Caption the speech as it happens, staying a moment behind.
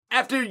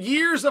After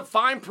years of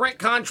fine print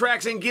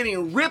contracts and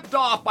getting ripped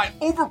off by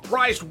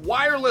overpriced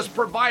wireless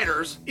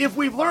providers, if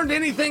we've learned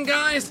anything,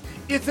 guys,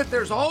 it's that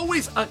there's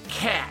always a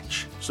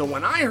catch. So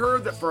when I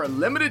heard that for a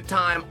limited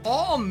time,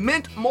 all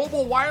Mint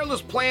Mobile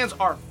wireless plans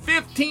are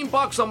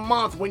 $15 a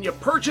month when you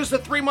purchase a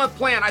 3-month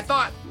plan, I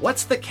thought,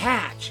 what's the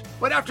catch?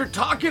 But after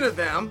talking to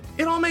them,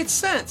 it all made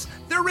sense.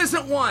 There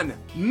isn't one.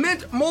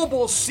 Mint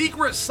Mobile's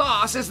secret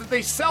sauce is that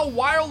they sell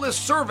wireless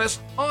service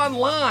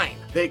online.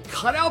 They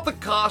cut out the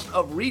cost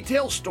of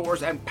retail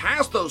stores and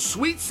pass those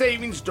sweet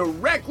savings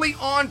directly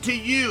on to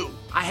you.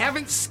 I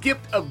haven't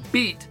skipped a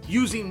beat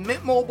using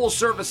Mint Mobile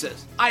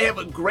services. I have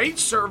a great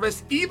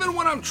service even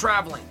when I'm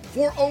traveling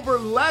for over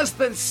less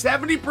than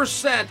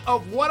 70%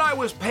 of what I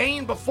was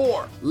paying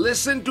before.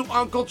 Listen to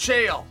Uncle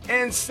Chael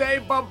and say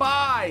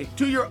bye-bye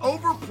to your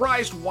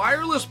overpriced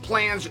wireless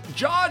plans,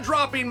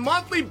 jaw-dropping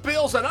monthly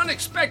bills, and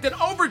unexpected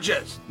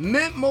overages.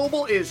 Mint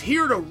Mobile is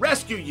here to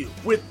rescue you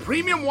with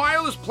premium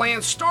wireless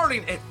plans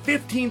starting at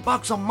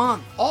 $15 a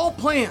month. All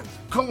plans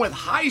come with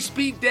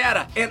high-speed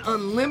data and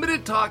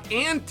unlimited talk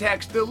and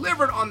text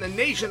delivered on the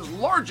nation's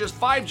largest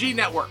 5G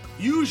network.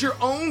 Use your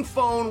own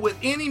phone with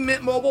any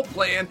Mint Mobile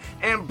plan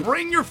and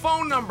bring your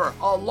phone number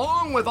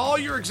along with all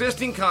your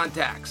existing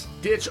contacts.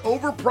 Ditch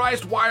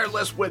overpriced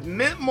wireless with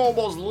Mint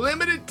Mobile's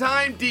limited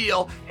time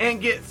deal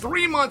and get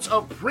 3 months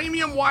of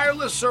premium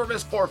wireless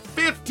service for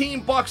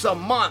 $15 a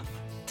month.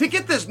 To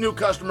get this new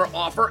customer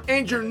offer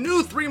and your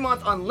new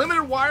 3-month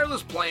unlimited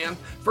wireless plan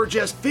for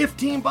just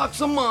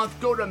 $15 a month,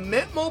 go to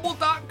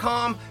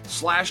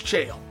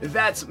mintmobile.com/Chael.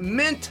 That's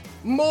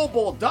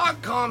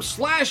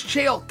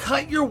mintmobile.com/Chael.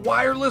 Cut your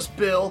wireless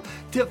bill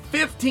to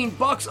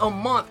 $15 a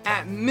month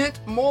at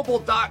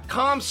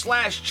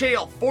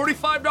mintmobile.com/Chael.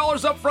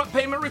 $45 upfront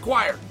payment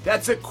required.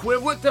 That's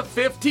equivalent to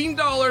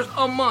 $15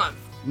 a month.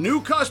 New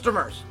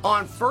customers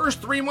on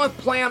first 3-month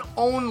plan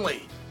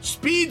only.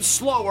 Speed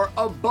slower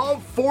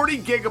above 40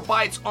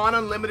 gigabytes on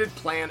unlimited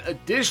plan.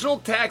 Additional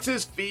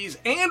taxes, fees,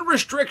 and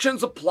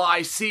restrictions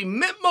apply. See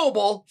Mint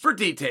Mobile for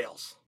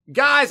details.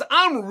 Guys,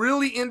 I'm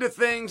really into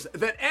things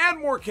that add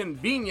more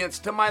convenience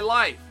to my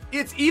life.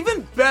 It's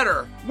even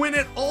better when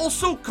it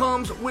also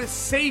comes with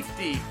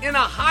safety in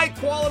a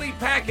high-quality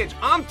package.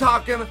 I'm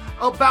talking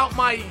about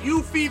my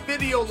Eufy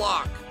Video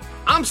Lock.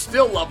 I'm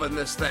still loving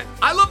this thing.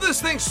 I love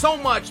this thing so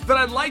much that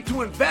I'd like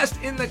to invest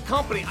in the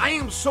company. I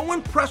am so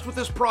impressed with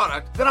this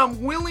product that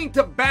I'm willing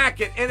to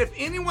back it. And if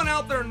anyone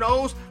out there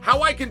knows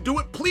how I can do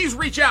it, please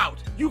reach out.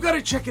 You got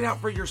to check it out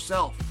for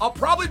yourself. I'll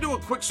probably do a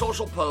quick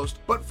social post,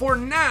 but for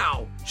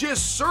now,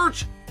 just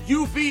search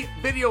Eufy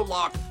Video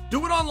Lock.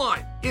 Do it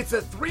online. It's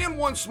a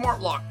 3-in-1 smart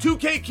lock,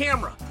 2K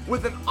camera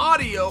with an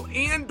audio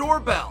and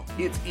doorbell.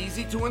 It's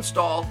easy to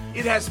install.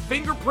 It has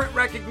fingerprint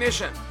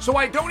recognition, so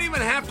I don't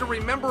even have to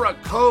remember a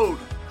code.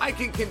 I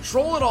can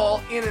control it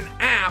all in an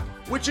app,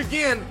 which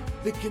again,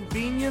 the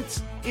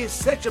convenience is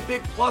such a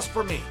big plus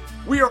for me.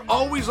 We are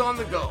always on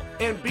the go,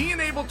 and being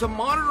able to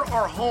monitor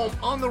our home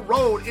on the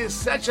road is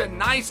such a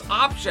nice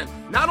option.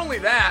 Not only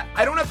that,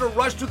 I don't have to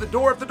rush to the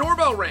door if the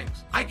doorbell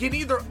rings. I can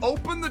either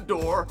open the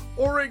door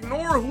or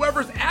ignore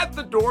whoever's at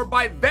the door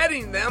by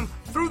vetting them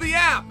through the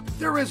app.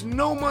 There is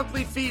no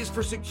monthly fees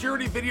for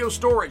security video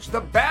storage.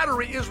 The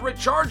battery is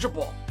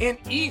rechargeable, and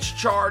each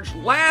charge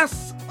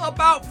lasts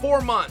about 4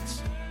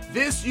 months.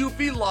 This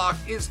Eufy lock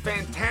is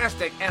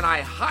fantastic, and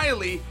I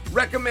highly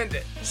recommend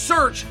it.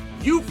 Search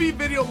Eufy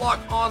Video Lock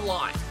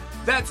online.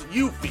 That's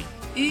Eufy,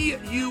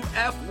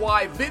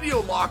 E-U-F-Y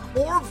Video Lock,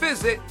 or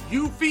visit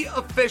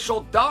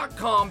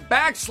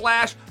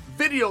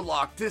eufyofficial.com/video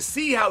lock to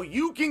see how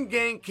you can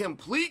gain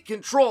complete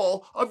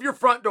control of your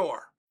front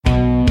door.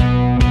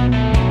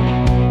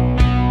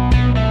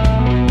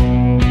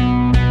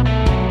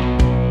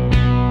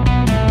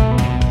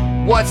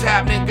 What's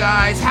happening,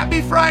 guys?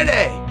 Happy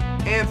Friday!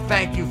 And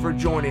thank you for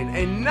joining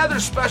another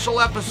special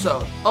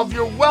episode of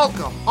Your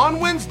Welcome on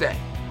Wednesday.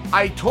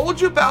 I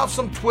told you about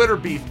some Twitter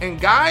beef, and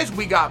guys,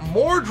 we got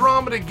more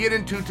drama to get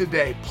into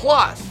today.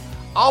 Plus,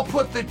 I'll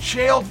put the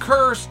Chael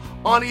curse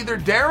on either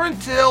Darren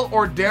Till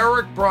or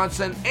Derek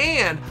Brunson,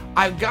 and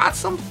I've got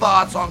some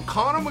thoughts on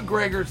Conor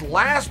McGregor's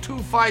last 2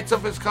 fights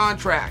of his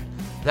contract.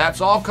 That's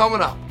all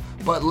coming up.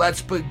 But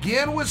let's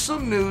begin with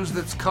some news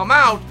that's come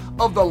out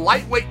of the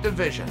lightweight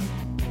division.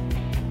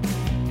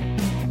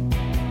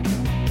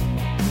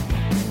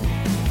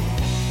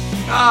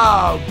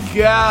 Oh,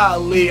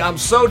 golly, I'm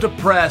so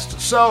depressed.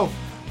 So,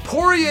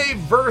 Poirier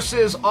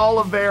versus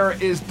Oliveira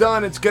is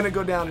done. It's going to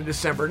go down in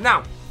December.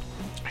 Now,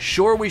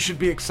 sure, we should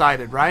be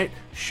excited, right?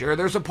 Sure,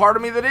 there's a part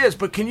of me that is.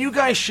 But can you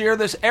guys share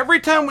this? Every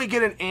time we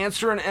get an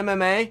answer in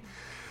MMA,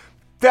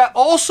 that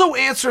also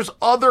answers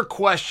other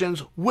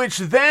questions, which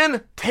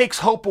then takes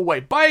hope away.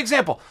 By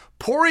example,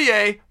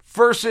 Poirier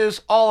versus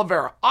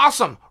Oliveira.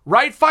 Awesome.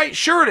 Right fight?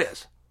 Sure it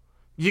is.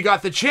 You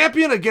got the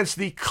champion against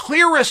the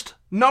clearest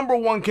number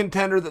 1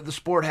 contender that the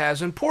sport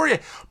has in Poirier.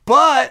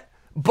 But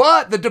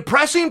the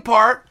depressing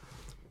part,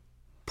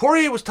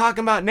 Poirier was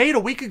talking about Nate a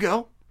week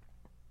ago.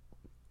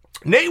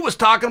 Nate was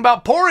talking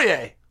about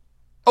Poirier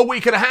a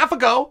week and a half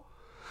ago.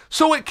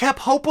 So it kept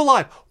hope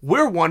alive.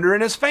 We're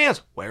wondering as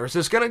fans, where is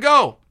this going to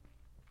go?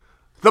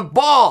 The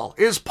ball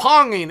is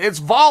ponging, it's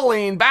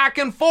volleying back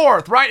and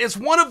forth, right? It's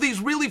one of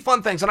these really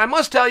fun things. And I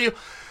must tell you,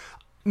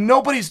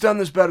 nobody's done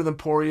this better than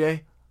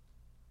Poirier.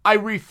 I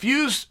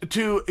refuse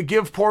to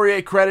give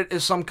Poirier credit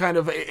as some kind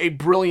of a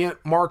brilliant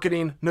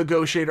marketing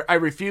negotiator. I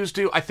refuse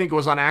to. I think it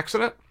was on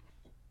accident.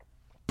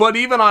 But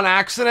even on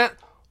accident,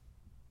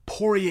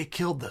 Poirier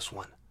killed this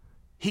one.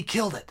 He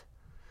killed it.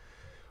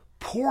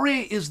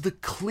 Poirier is the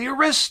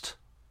clearest,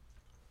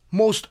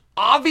 most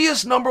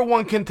obvious number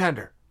one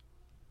contender.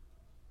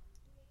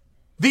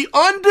 The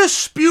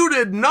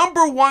undisputed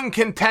number one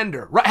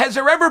contender. Has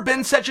there ever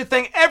been such a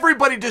thing?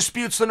 Everybody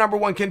disputes the number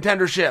one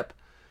contendership.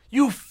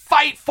 You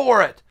fight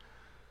for it.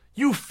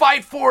 You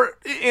fight for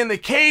it in the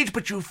cage,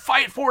 but you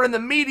fight for it in the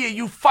media.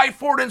 You fight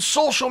for it in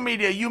social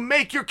media. You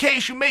make your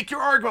case, you make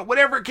your argument,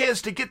 whatever it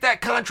is to get that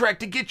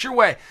contract, to get your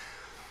way.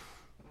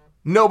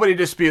 Nobody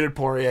disputed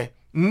Poirier.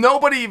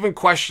 Nobody even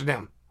questioned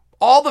him.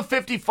 All the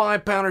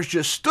 55-pounders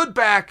just stood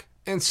back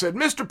and said,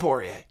 Mr.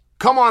 Poirier,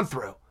 come on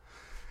through.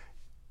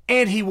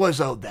 And he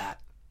was owed that.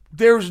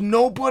 There's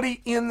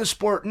nobody in the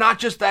sport, not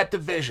just that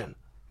division,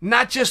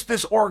 not just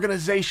this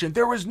organization.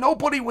 There is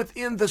nobody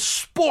within the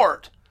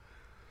sport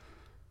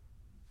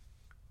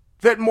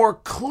that more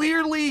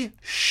clearly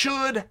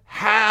should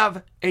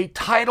have a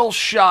title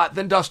shot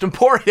than Dustin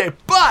Poirier.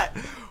 But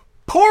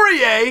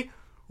Poirier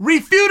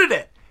refuted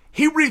it.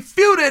 He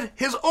refuted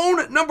his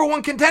own number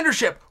one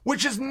contendership,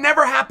 which has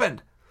never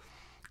happened.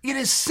 It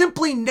has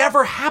simply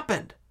never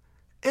happened.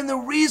 And the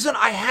reason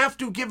I have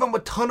to give him a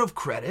ton of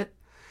credit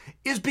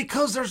is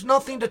because there's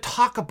nothing to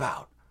talk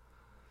about.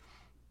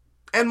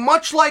 And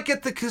much like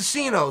at the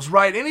casinos,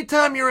 right?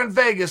 Anytime you're in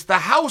Vegas, the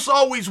house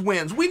always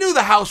wins. We knew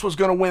the house was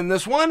going to win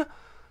this one.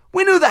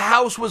 We knew the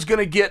house was going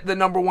to get the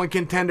number one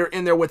contender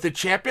in there with the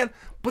champion,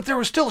 but there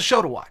was still a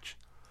show to watch.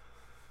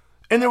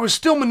 And there was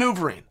still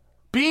maneuvering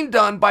being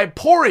done by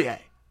Poirier,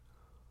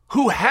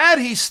 who had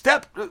he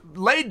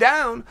laid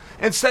down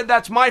and said,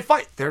 that's my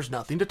fight, there's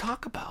nothing to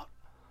talk about.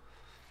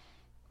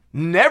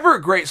 Never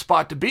a great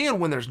spot to be in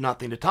when there's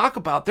nothing to talk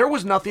about. There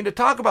was nothing to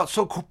talk about.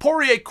 So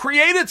Poirier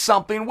created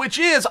something, which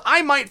is,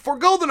 I might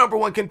forego the number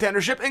one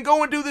contendership and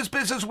go and do this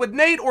business with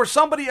Nate or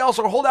somebody else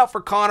or hold out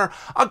for Conor.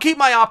 I'll keep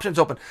my options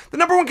open. The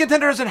number one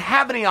contender doesn't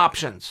have any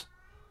options.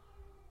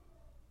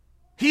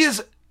 He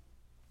is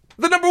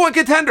the number one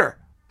contender.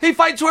 He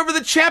fights whoever the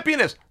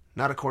champion is.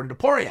 Not according to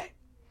Poirier.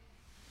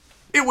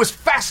 It was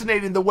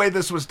fascinating the way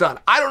this was done.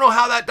 I don't know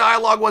how that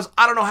dialogue was.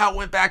 I don't know how it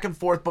went back and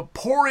forth, but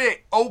Poirier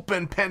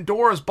opened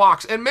Pandora's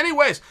box in many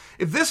ways.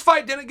 If this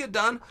fight didn't get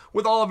done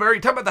with Oliveira,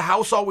 you talk about the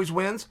house always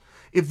wins.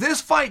 If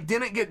this fight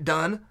didn't get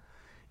done,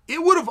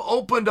 it would have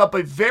opened up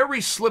a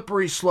very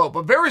slippery slope,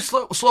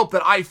 slope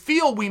that I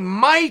feel we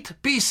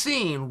might be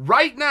seeing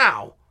right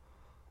now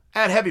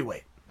at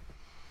heavyweight.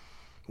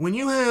 When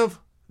you have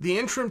the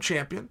interim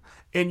champion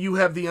and you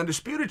have the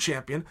undisputed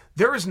champion,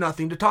 there is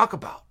nothing to talk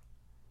about.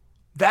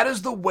 That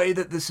is the way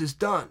that this is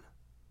done.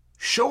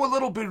 Show a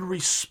little bit of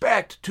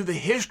respect to the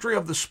history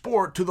of the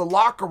sport, to the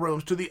locker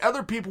rooms, to the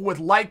other people with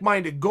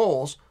like-minded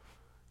goals.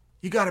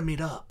 You got to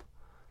meet up.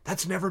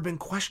 That's never been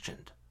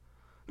questioned.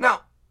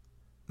 Now,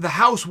 the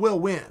house will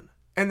win,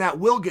 and that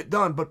will get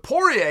done, but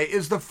Poirier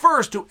is the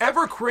first to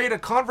ever create a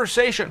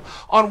conversation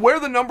on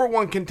where the number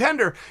one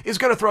contender is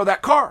going to throw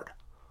that card.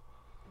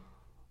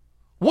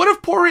 What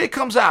if Poirier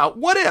comes out?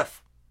 What if?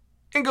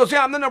 And goes,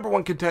 yeah, I'm the number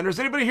one contender. Does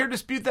anybody here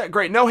dispute that?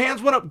 Great. No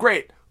hands went up?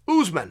 Great.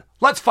 Usman,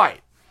 let's fight.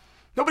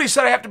 Nobody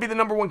said I have to be the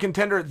number one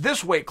contender at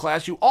this weight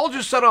class. You all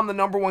just said I'm the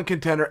number one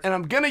contender, and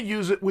I'm going to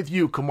use it with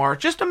you, Kamar.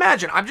 Just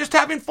imagine. I'm just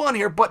having fun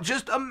here, but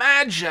just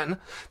imagine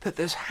that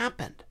this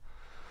happened.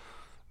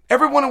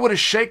 Everyone would have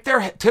tipped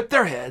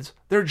their heads.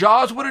 Their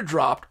jaws would have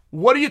dropped.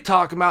 What are you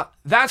talking about?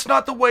 That's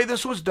not the way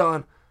this was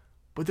done.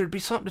 But there'd be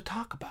something to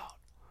talk about.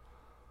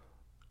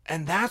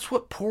 And that's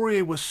what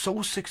Poirier was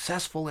so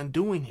successful in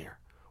doing here,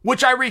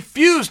 which I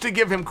refuse to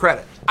give him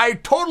credit. I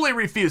totally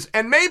refuse.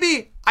 And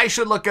maybe I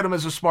should look at him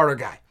as a smarter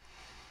guy.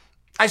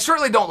 I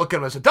certainly don't look at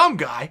him as a dumb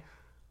guy.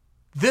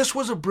 This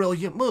was a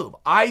brilliant move.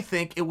 I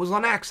think it was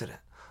on accident.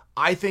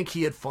 I think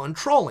he had fun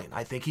trolling.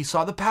 I think he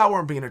saw the power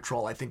in being a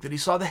troll. I think that he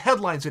saw the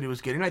headlines that he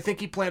was getting. I think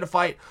he planned to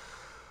fight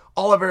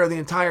Oliveira the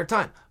entire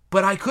time.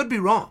 But I could be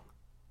wrong.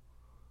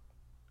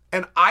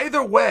 And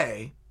either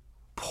way,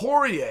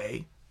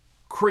 Poirier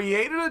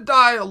created a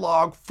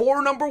dialogue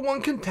for number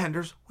one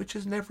contenders, which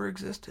has never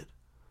existed.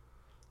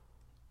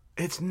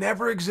 It's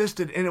never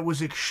existed, and it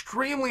was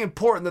extremely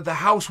important that the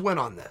house went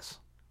on this.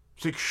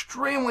 It's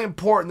extremely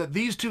important that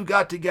these two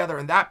got together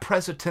and that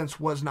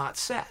precedence was not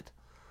set.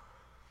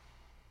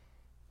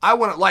 I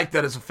wouldn't like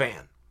that as a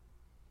fan.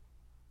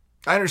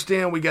 I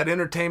understand we got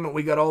entertainment,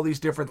 we got all these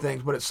different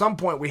things, but at some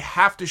point we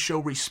have to show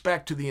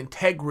respect to the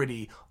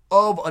integrity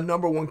of a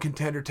number one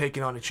contender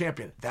taking on a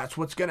champion. That's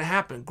what's going to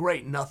happen.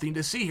 Great, nothing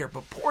to see here.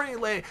 But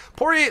Poirier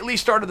at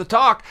least started the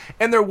talk,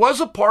 and there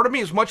was a part of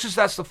me, as much as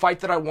that's the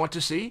fight that I want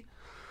to see,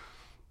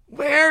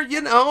 where,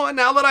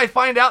 now that I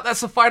find out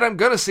that's the fight I'm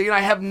going to see, and I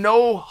have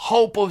no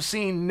hope of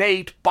seeing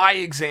Nate by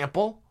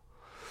example,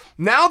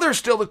 Now there's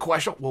still the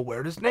question, well,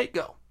 where does Nate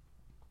go?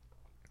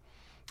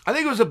 I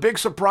think it was a big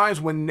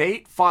surprise when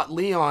Nate fought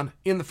Leon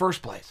in the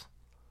first place.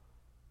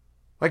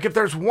 Like, if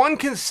there's one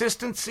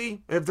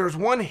consistency, if there's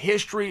one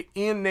history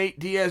in Nate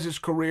Diaz's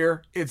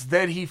career, it's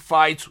that he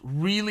fights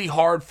really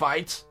hard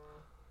fights.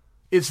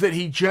 It's that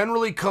he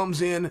generally comes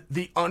in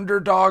the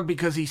underdog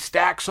because he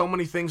stacks so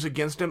many things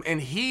against him, and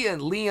he and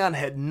Leon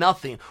had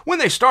nothing. When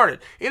they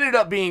started, it ended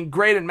up being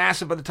great and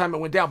massive by the time it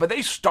went down, but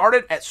they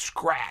started at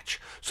scratch.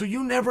 So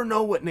you never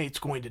know what Nate's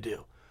going to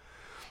do.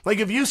 Like,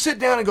 if you sit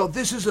down and go,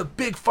 this is a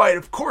big fight,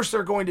 of course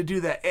they're going to do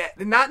that.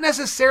 Not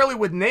necessarily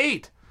with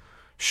Nate.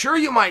 Sure,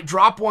 you might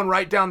drop one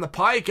right down the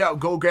pike out,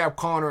 go grab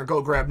Conor and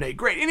go grab Nate.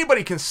 Great.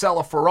 Anybody can sell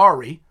a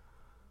Ferrari.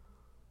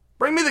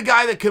 Bring me the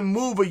guy that can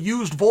move a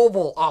used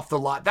Volvo off the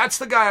lot. That's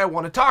the guy I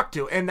want to talk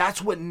to. And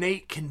that's what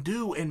Nate can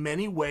do in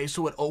many ways.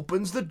 So it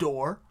opens the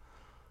door.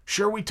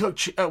 Sure, we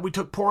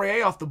took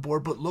Poirier off the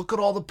board, but look at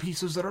all the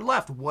pieces that are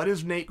left. What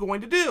is Nate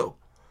going to do?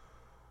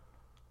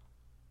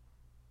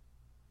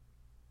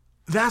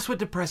 That's what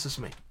depresses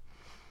me.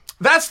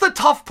 That's the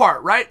tough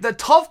part, right? The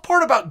tough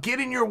part about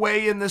getting your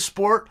way in this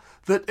sport,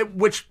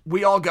 which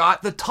we all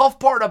got, the tough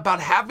part about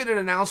having an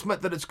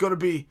announcement that it's going to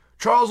be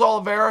Charles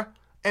Oliveira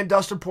and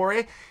Dustin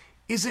Poirier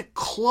is it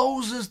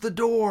closes the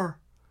door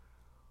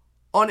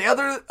on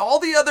all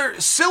the other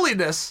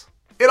silliness.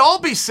 It'd all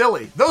be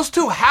silly. Those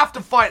two have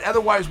to fight,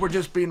 otherwise we're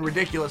just being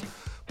ridiculous.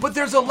 But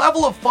there's a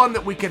level of fun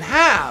that we can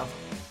have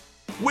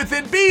with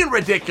it being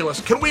ridiculous.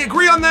 Can we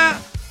agree on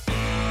that?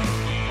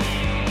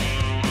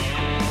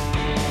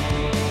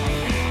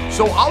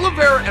 So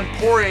Oliveira and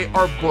Poirier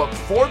are booked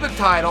for the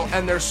title,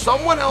 and there's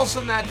someone else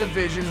in that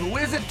division who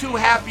isn't too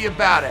happy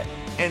about it,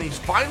 and he's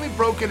finally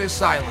broken his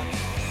silence.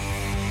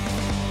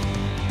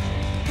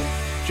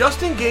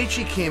 Justin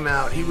Gaethje came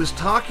out. He was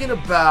talking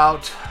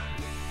about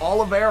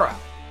Oliveira,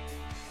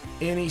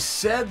 and he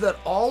said that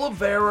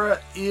Oliveira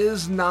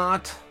is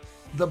not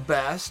the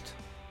best,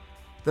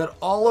 that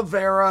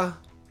Oliveira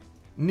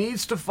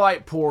needs to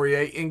fight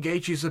Poirier. In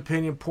Gaethje's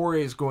opinion,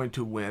 Poirier is going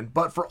to win.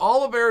 But for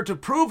Oliveira to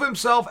prove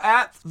himself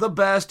at the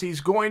best,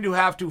 he's going to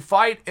have to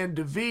fight and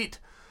defeat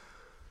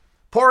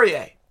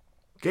Poirier.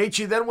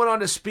 Gaethje then went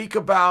on to speak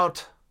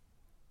about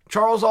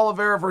Charles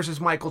Oliveira versus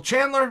Michael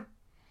Chandler.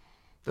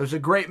 It was a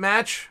great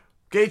match,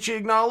 Gaethje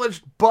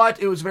acknowledged,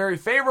 but it was very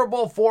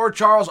favorable for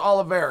Charles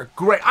Oliveira.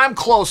 Great. I'm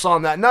close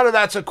on that. None of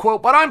that's a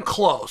quote, but I'm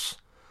close.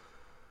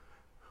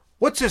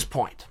 What's his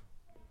point?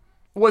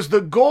 Was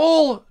the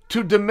goal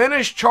to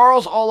diminish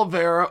Charles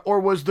Oliveira, or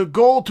was the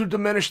goal to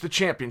diminish the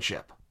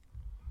championship?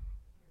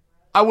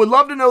 I would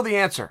love to know the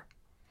answer.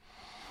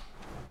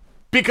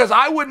 Because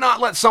I would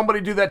not let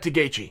somebody do that to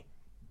Gaethje.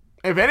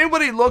 If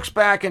anybody looks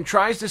back and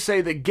tries to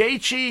say that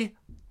Gaethje,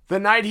 the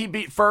night he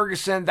beat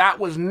Ferguson, that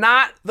was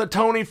not the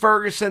Tony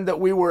Ferguson that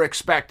we were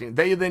expecting.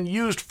 They then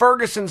used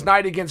Ferguson's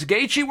night against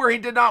Gaethje, where he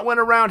did not win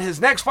a round, his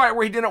next fight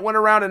where he didn't win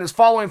a round, and his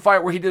following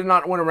fight where he did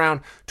not win a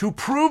round, to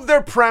prove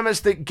their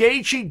premise that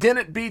Gaethje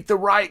didn't beat the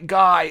right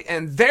guy,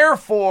 and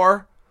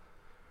therefore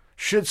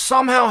should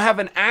somehow have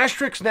an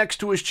asterisk next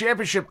to his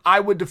championship. I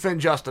would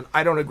defend Justin.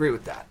 I don't agree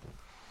with that.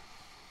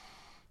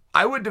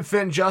 I would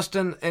defend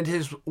Justin and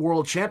his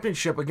world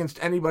championship against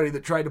anybody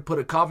that tried to put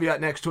a caveat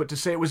next to it to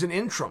say it was an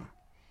interim.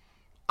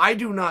 I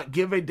do not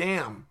give a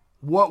damn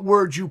what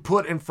words you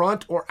put in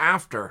front or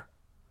after.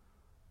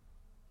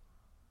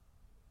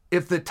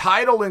 If the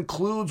title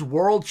includes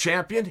world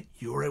champion,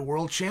 you're a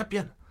world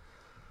champion.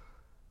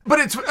 But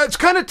it's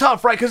kind of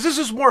tough, right? Because this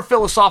is more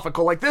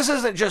philosophical. Like, this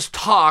isn't just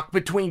talk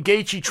between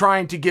Gaethje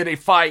trying to get a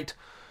fight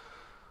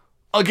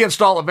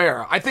against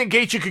Oliveira. I think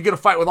Gaethje could get a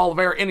fight with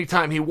Oliveira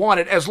anytime he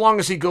wanted, as long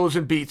as he goes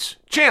and beats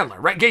Chandler,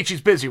 right?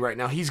 Gaethje's busy right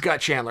now. He's got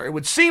Chandler. It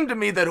would seem to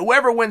me that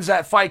whoever wins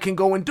that fight can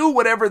go and do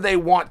whatever they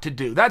want to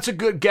do. That's a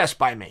good guess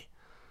by me.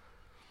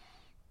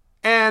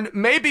 And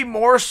maybe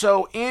more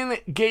so in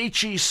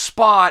Gaethje's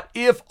spot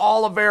if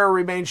Oliveira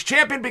remains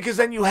champion, because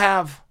then you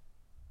have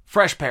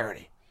fresh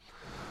parity.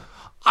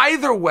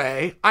 Either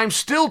way, I'm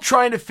still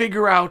trying to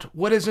figure out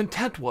what his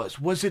intent was.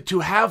 Was it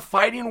to have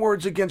fighting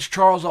words against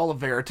Charles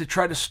Oliveira to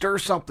try to stir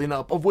something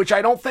up, of which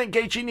I don't think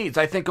Gaethje needs?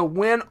 I think a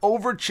win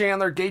over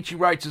Chandler, Gaethje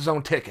writes his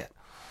own ticket.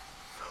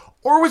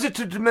 Or was it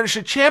to diminish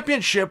a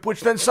championship, which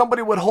then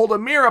somebody would hold a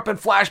mirror up and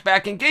flash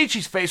back in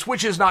Gaethje's face,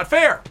 which is not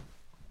fair.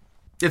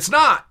 It's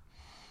not.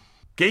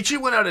 Gaethje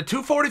went out at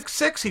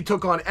 246. He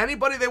took on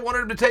anybody they wanted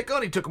him to take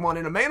on. He took him on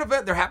in a main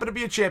event. There happened to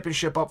be a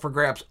championship up for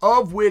grabs,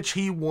 of which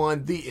he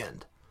won the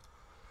end.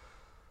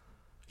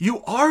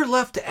 You are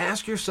left to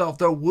ask yourself,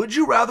 though, would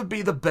you rather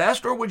be the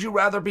best or would you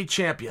rather be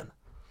champion?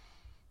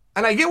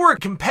 And I get where a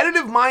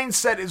competitive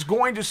mindset is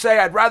going to say,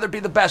 I'd rather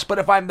be the best, but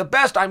if I'm the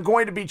best, I'm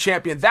going to be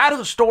champion. That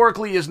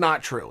historically is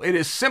not true. It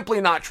is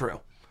simply not true.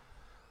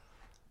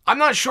 I'm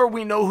not sure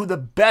we know who the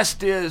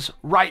best is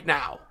right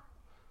now.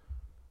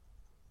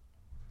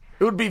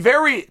 It would be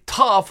very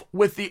tough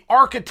with the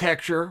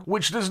architecture,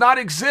 which does not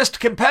exist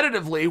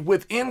competitively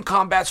within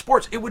combat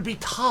sports. It would be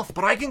tough,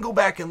 but I can go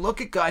back and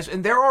look at guys,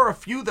 and there are a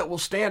few that will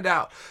stand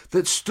out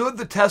that stood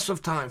the test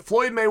of time.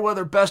 Floyd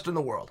Mayweather, best in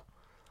the world.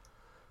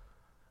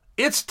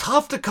 It's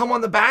tough to come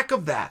on the back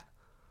of that.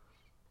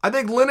 I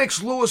think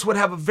Lennox Lewis would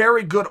have a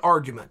very good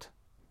argument.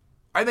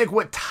 I think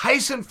what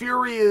Tyson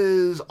Fury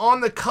is on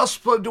the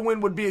cusp of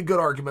doing would be a good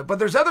argument. But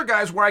there's other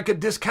guys where I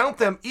could discount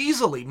them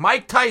easily.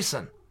 Mike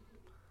Tyson.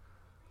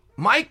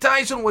 Mike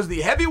Tyson was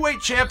the heavyweight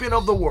champion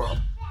of the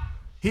world.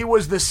 He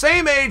was the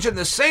same age and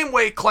the same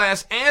weight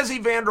class as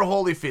Evander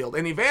Holyfield.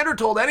 And Evander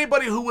told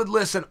anybody who would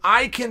listen,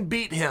 I can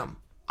beat him.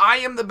 I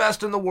am the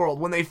best in the world.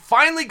 When they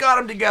finally got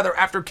him together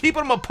after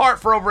keeping him apart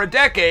for over a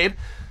decade,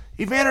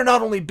 Evander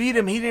not only beat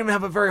him, he didn't even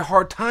have a very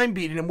hard time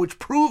beating him, which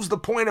proves the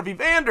point of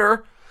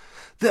Evander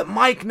that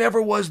Mike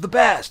never was the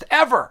best,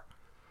 ever.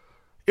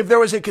 If there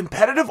was a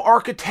competitive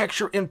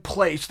architecture in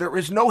place, there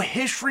is no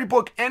history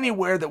book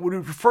anywhere that would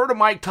refer to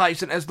Mike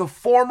Tyson as the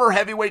former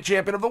heavyweight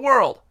champion of the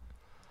world.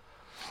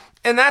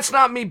 And that's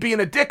not me being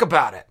a dick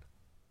about it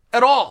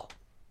at all.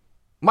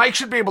 Mike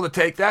should be able to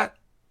take that.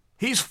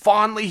 He's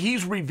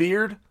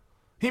revered.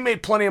 He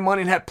made plenty of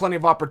money and had plenty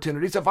of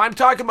opportunities. If I'm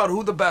talking about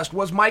who the best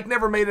was, Mike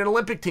never made an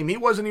Olympic team. He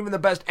wasn't even the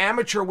best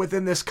amateur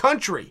within this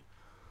country,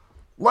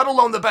 let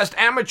alone the best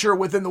amateur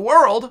within the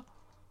world.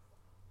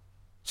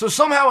 So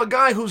somehow a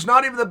guy who's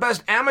not even the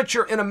best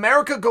amateur in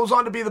America goes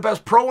on to be the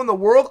best pro in the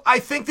world. I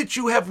think that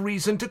you have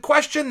reason to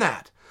question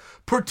that,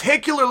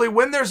 particularly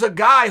when there's a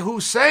guy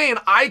who's saying,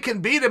 I can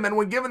beat him, and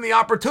when given the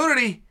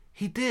opportunity,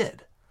 he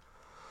did.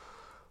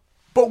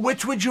 But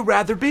which would you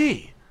rather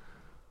be?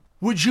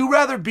 Would you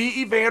rather be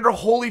Evander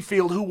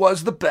Holyfield, who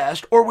was the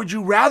best, or would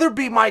you rather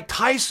be Mike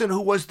Tyson, who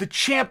was the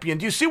champion?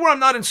 Do you see where I'm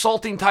not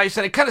insulting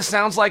Tyson? It kind of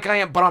sounds like I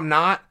am, but I'm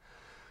not.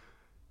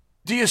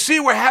 Do you see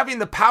where having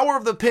the power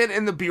of the pen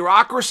and the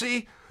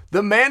bureaucracy,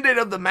 the mandate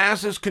of the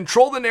masses,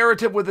 control the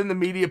narrative within the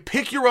media,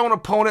 pick your own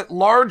opponent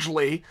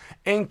largely,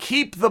 and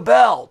keep the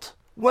belt,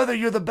 whether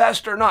you're the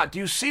best or not? Do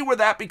you see where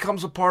that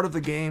becomes a part of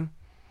the game?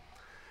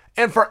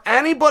 And for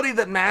anybody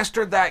that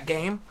mastered that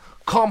game,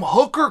 come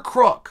hook or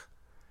crook,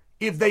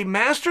 if they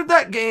mastered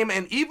that game,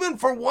 and even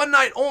for one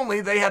night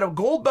only, they had a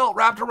gold belt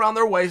wrapped around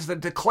their waist that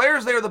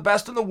declares they are the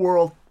best in the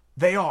world,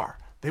 they are.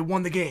 They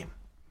won the game.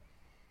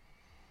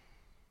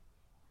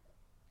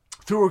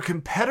 Through a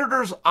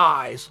competitor's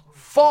eyes,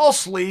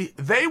 falsely,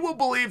 they will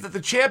believe that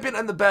the champion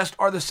and the best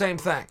are the same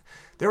thing.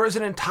 There is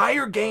an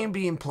entire game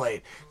being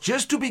played.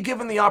 Just to be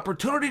given the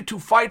opportunity to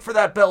fight for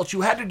that belt, you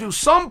had to do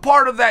some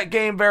part of that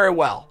game very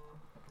well.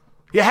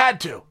 You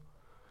had to.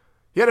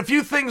 You had a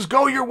few things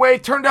go your way,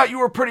 turned out you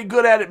were pretty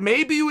good at it.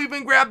 Maybe you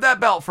even grabbed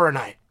that belt for a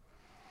night.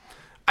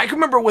 I can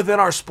remember within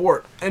our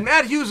sport, and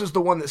Matt Hughes is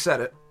the one that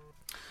said it.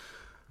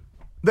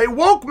 They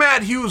woke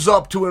Matt Hughes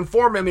up to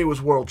inform him he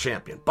was world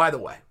champion. By the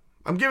way,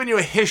 I'm giving you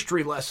a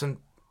history lesson.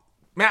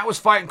 Matt was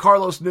fighting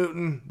Carlos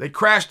Newton. They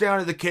crash down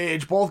to the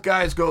cage. Both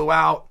guys go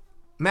out.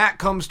 Matt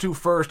comes to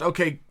first.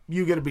 Okay,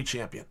 you get to be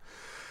champion.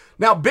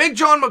 Now, Big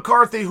John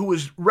McCarthy, who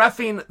was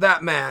reffing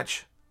that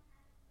match,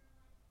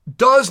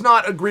 does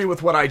not agree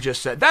with what I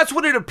just said. That's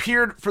what it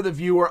appeared for the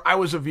viewer. I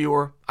was a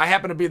viewer. I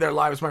happened to be there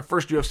live. It was my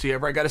first UFC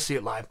ever. I got to see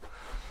it live.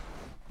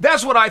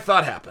 That's what I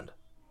thought happened.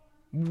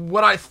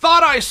 What I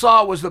thought I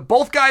saw was that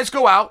both guys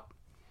go out.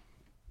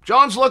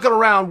 John's looking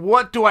around.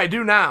 What do I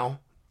do now?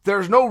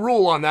 There's no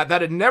rule on that.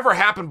 That had never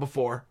happened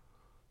before.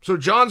 So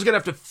John's going to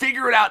have to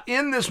figure it out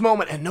in this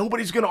moment, and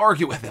nobody's going to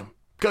argue with him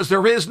because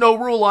there is no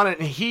rule on it,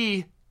 and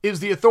he is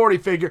the authority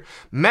figure.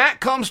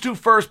 Matt comes to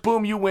first.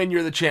 Boom, you win.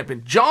 You're the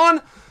champion.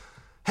 John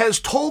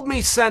has told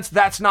me since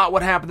that's not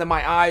what happened, that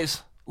my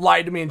eyes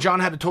lied to me, and John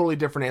had a totally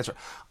different answer.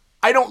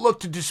 I don't look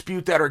to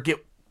dispute that or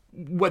get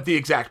what the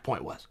exact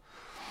point was.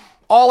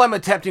 All I'm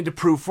attempting to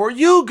prove for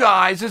you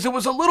guys is it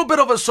was a little bit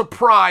of a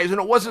surprise, and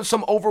it wasn't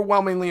some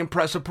overwhelmingly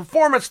impressive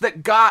performance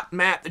that got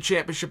Matt the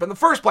championship in the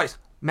first place.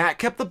 Matt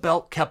kept the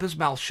belt, kept his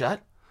mouth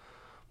shut,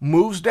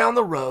 moves down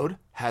the road,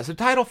 has a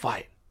title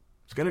fight.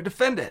 He's going to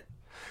defend it.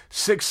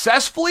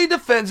 Successfully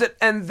defends it,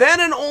 and then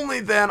and only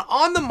then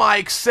on the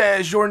mic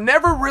says, you're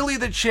never really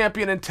the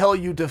champion until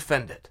you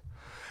defend it.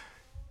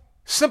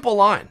 Simple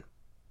line.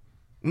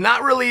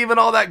 Not really even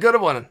all that good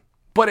of one,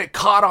 but it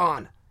caught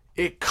on.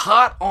 It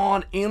caught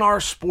on in our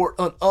sport,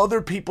 and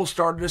other people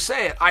started to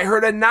say it. I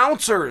heard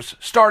announcers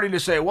starting to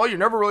say, well, you're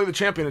never really the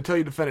champion until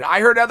you defend it.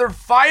 I heard other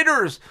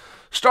fighters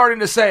starting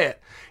to say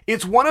it.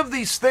 It's one of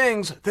these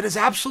things that is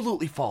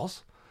absolutely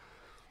false.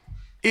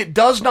 It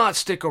does not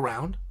stick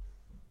around.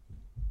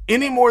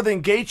 Any more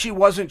than Gaethje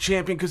wasn't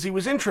champion because he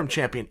was interim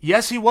champion.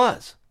 Yes, he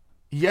was.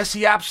 Yes,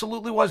 he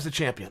absolutely was the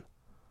champion.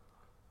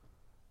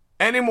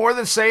 Any more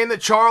than saying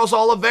that Charles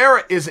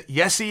Oliveira isn't.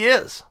 Yes, he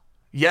is.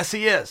 Yes,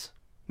 he is.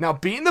 Now,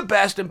 being the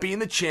best and being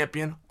the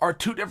champion are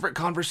two different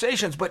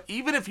conversations, but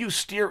even if you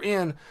steer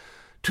in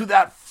to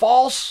that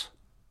false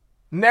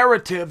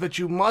narrative that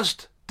you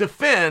must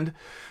defend,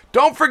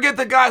 don't forget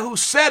the guy who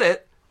said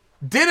it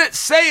didn't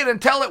say it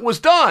until it was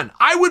done.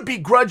 I would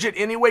begrudge it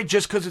anyway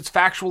just because it's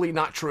factually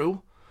not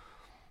true.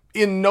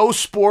 In no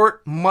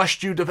sport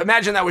must you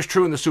imagine that was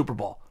true in the Super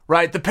Bowl,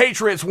 right? The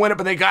Patriots win it,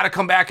 but they got to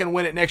come back and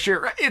win it next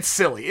year. It's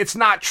silly. It's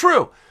not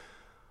true.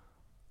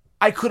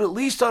 I could at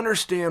least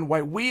understand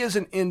why we as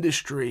an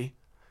industry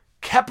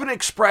kept an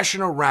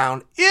expression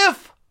around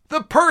if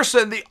the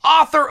person, the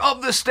author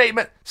of the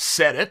statement,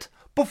 said it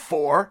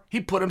before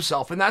he put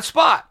himself in that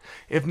spot.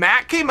 If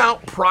Matt came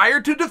out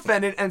prior to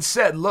defending and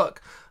said,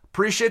 look,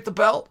 appreciate the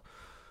belt,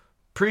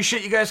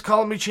 appreciate you guys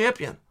calling me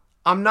champion,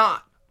 I'm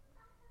not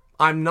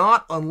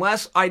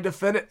unless I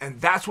defend it,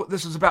 and that's what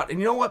this is about. And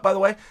you know what, by the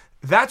way,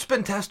 that's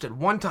been tested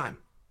one time.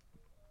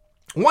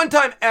 One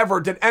time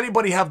ever did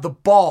anybody have the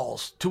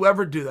balls to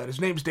ever do that.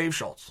 His name's Dave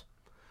Schultz.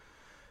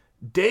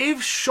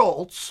 Dave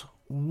Schultz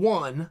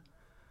won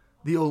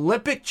the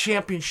Olympic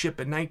championship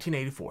in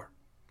 1984.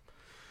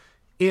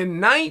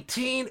 In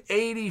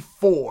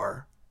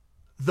 1984,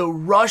 the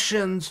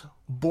Russians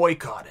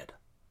boycotted.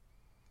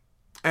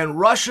 And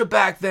Russia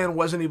back then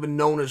wasn't even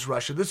known as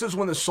Russia. This is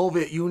when the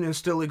Soviet Union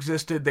still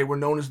existed. They were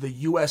known as the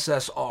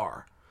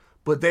USSR.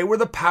 But they were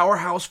the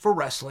powerhouse for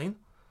wrestling.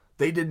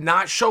 They did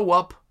not show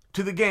up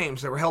to the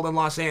games that were held in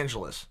Los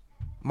Angeles.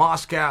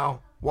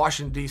 Moscow,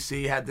 Washington,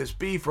 D.C. had this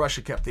beef.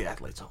 Russia kept the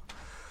athletes home.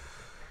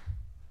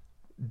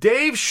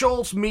 Dave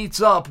Schultz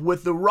meets up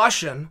with the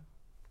Russian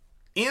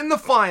in the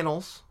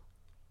finals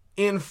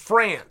in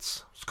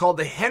France. It's called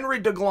the Henry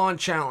Deglon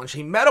Challenge.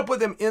 He met up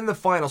with him in the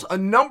finals a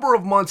number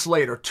of months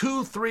later,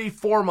 2, 3,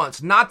 4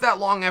 months, not that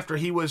long after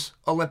he was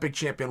Olympic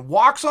champion.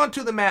 Walks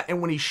onto the mat,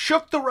 and when he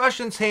shook the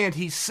Russian's hand,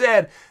 he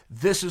said,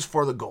 "This is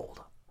for the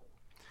gold."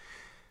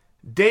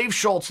 Dave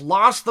Schultz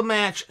lost the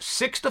match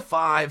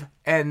 6-5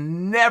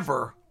 and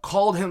never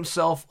called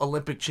himself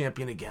Olympic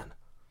champion again.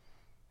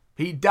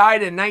 He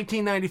died in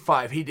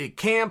 1995. He did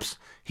camps,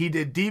 he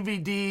did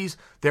DVDs,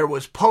 there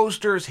was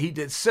posters, he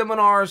did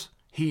seminars.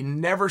 He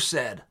never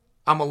said,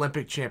 "I'm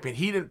Olympic champion."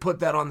 He didn't put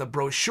that on the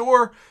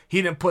brochure.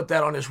 He didn't put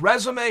that on his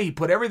resume. He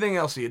put everything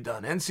else he had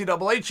done.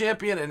 NCAA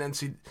champion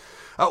and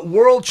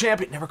world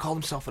champion. Never called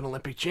himself an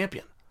Olympic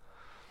champion.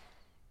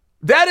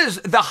 That is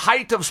the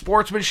height of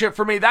sportsmanship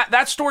for me.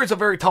 That story is a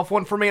very tough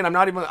one for me, and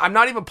I'm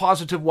not even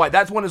positive why.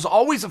 That one has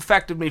always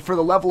affected me for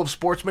the level of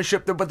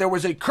sportsmanship there, but there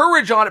was a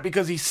courage on it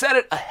because he said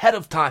it ahead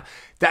of time.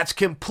 That's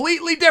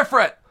completely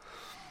different.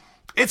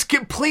 It's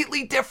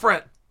completely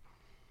different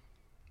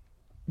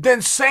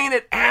than saying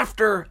it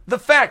after the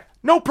fact.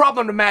 No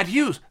problem to Matt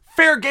Hughes.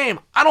 Fair game.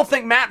 I don't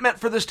think Matt meant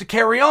for this to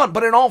carry on,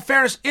 but in all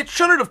fairness, it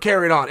shouldn't have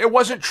carried on. It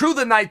wasn't true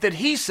the night that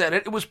he said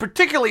it. It was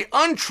particularly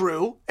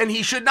untrue, and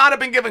he should not have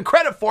been given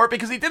credit for it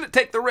because he didn't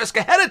take the risk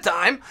ahead of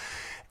time.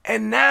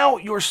 And now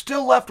you're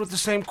still left with the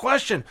same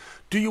question.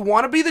 Do you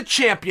want to be the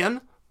champion,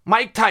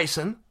 Mike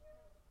Tyson?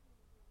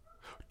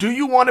 Do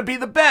you want to be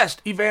the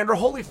best, Evander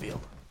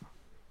Holyfield?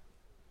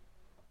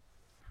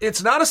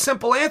 It's not a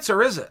simple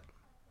answer, is it?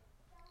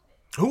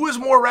 Who is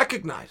more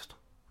recognized?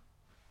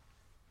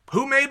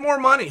 Who made more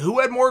money?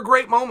 Who had more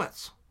great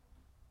moments?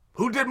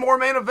 Who did more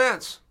main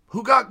events?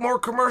 Who got more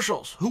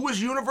commercials? Who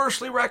was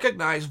universally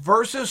recognized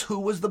versus who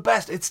was the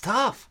best? It's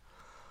tough.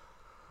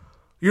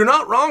 You're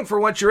not wrong for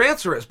what your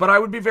answer is, but I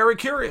would be very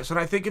curious. And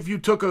I think if you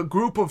took a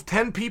group of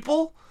 10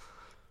 people,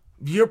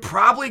 you're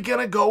probably going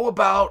to go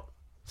about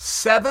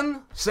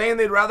 7 saying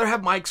they'd rather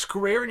have Mike's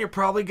career, and you're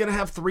probably going to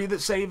have 3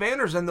 that say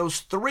Evander's. And those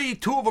 3,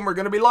 2 of them are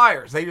going to be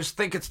liars. They just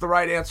think it's the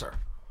right answer.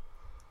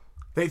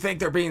 They think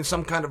they're being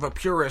some kind of a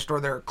purist,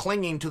 or they're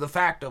clinging to the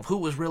fact of who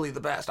was really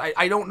the best.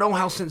 I don't know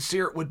how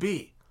sincere it would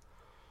be.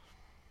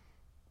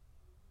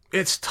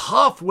 It's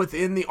tough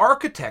within the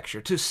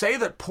architecture to say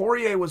that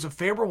Poirier was a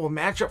favorable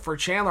matchup for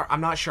Chandler.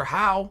 I'm not sure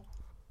how.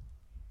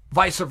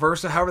 Vice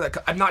versa, however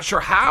I'm not sure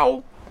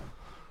how.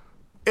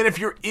 And if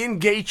you're in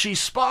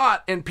Gaethje's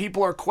spot and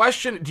people are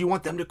questioning, do you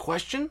want them to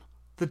question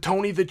the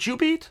Tony that you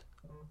beat?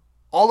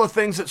 All the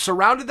things that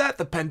surrounded that,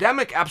 the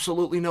pandemic,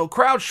 absolutely no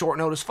crowd, short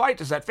notice fight.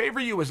 Does that favor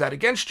you? Is that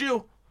against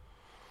you?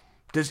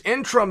 Does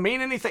interim mean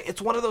anything?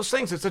 It's one of those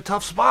things. It's a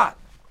tough spot.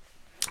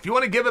 If you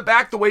want to give it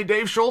back the way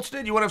Dave Schultz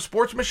did, you want to have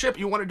sportsmanship,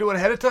 you want to do it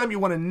ahead of time, you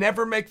want to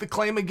never make the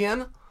claim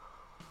again,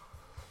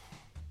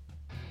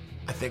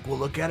 I think we'll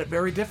look at it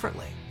very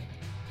differently.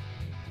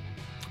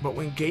 But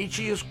when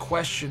Gaethje is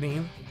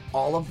questioning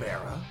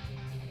Oliveira,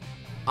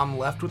 I'm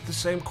left with the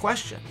same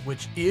question,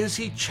 which is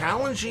he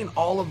challenging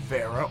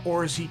Oliveira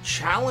or is he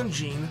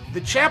challenging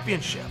the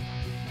championship?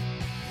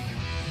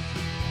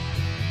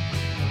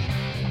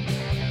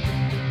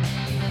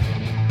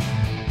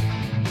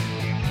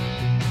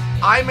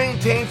 I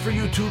maintain for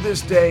you to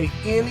this day,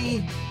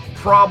 any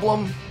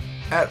problem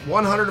at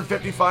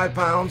 155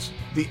 pounds,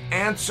 the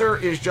answer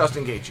is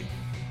Justin Gaethje.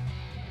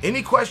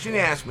 Any question you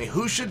ask me,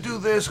 who should do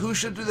this, who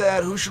should do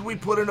that, who should we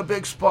put in a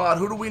big spot,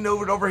 who do we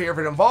move it over here? If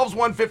it involves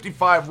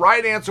 155,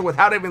 right answer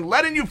without even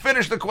letting you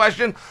finish the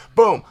question,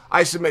 boom,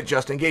 I submit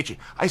Justin Gaethje.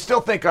 I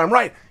still think I'm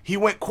right. He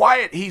went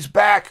quiet, he's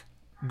back,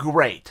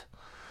 great.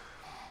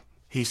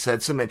 He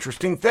said some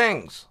interesting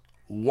things,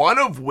 one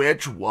of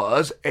which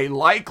was a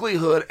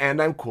likelihood,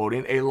 and I'm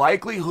quoting, a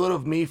likelihood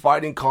of me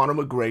fighting Conor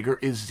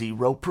McGregor is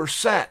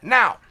 0%.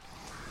 Now,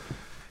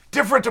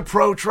 different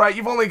approach, right?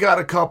 You've only got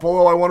a couple.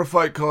 Oh, I want to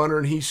fight Conor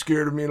and he's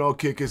scared of me and I'll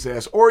kick his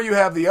ass. Or you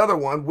have the other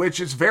one, which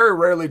is very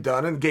rarely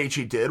done, and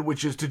Gaethje did,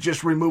 which is to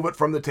just remove it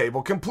from the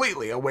table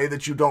completely. A way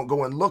that you don't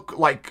go and look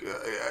like,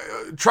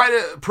 try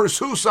to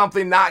pursue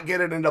something, not get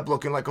it, end up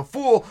looking like a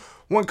fool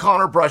when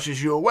Conor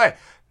brushes you away.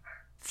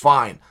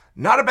 Fine.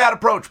 Not a bad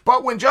approach.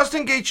 But when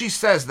Justin Gaethje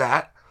says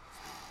that,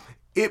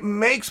 it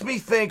makes me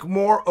think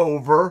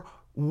moreover,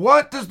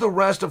 what does the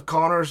rest of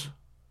Conor's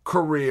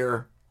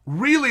career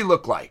really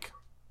look like?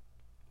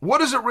 What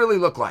does it really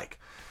look like?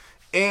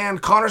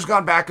 And Conor's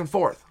gone back and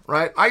forth,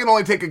 right? I can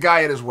only take a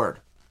guy at his word.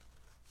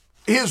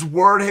 His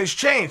word has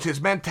changed. His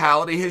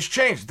mentality has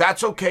changed.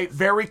 That's okay.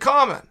 Very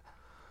common.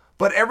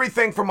 But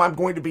everything from I'm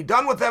going to be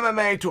done with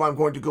MMA to I'm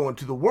going to go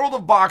into the world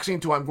of boxing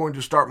to I'm going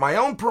to start my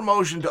own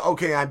promotion to,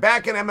 okay, I'm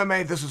back in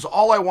MMA. This is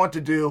all I want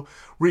to do.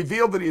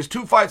 Revealed that he has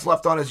 2 fights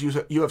left on his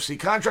UFC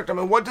contract. I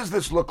mean, what does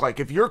this look like?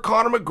 If you're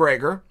Conor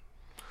McGregor,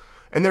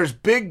 and there's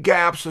big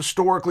gaps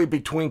historically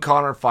between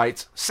Conor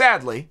fights,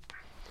 sadly,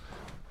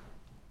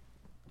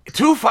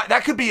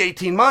 that could be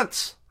 18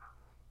 months.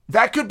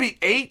 That could be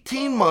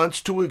 18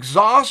 months to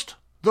exhaust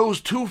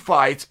those 2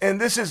 fights, and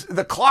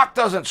the clock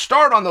doesn't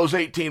start on those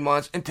 18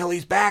 months until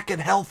he's back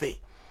and healthy.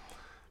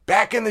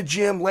 Back in the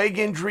gym, leg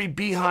injury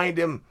behind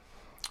him,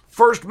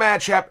 first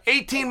matchup,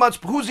 18 months,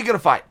 who's he going to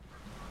fight?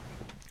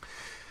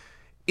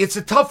 It's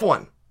a tough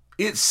one.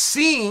 It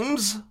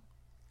seems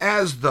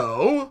as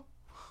though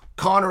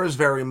Conor is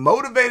very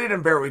motivated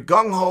and very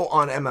gung-ho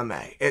on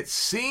MMA. It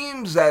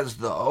seems as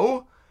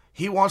though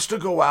he wants to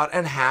go out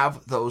and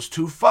have those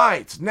 2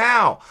 fights.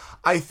 Now,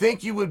 I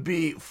think you would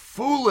be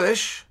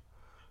foolish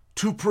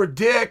to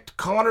predict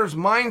Conor's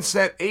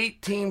mindset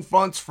 18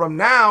 months from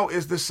now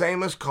is the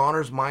same as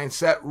Conor's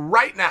mindset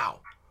right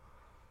now.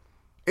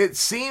 It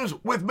seems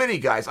with many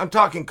guys, I'm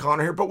talking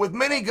Conor here, but with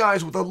many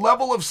guys with a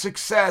level of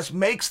success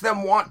makes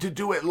them want to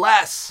do it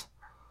less.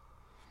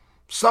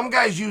 Some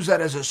guys use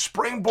that as a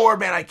springboard.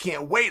 Man, I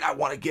can't wait. I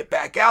want to get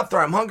back out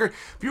there. I'm hungry.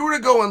 If you were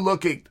to go and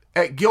look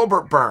at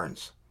Gilbert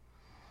Burns,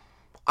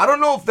 I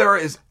don't know if there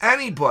is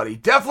anybody,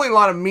 definitely a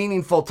lot of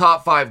meaningful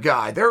top 5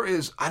 guy.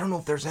 I don't know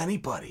if there's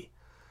anybody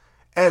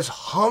as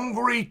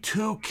hungry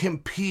to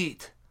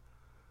compete.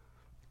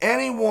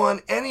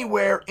 Anyone,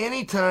 anywhere,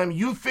 anytime,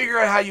 you figure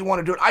out how you want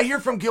to do it. I hear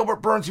from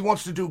Gilbert Burns he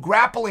wants to do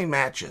grappling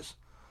matches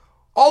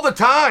all the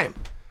time.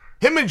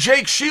 Him and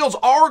Jake Shields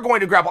are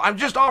going to grapple. I'm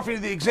just offering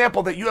you the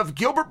example that you have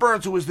Gilbert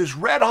Burns, who is this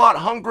red-hot,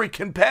 hungry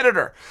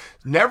competitor.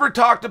 Never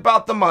talked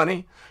about the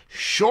money.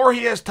 Sure,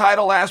 he has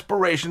title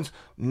aspirations.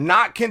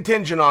 Not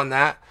contingent on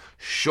that.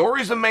 Sure,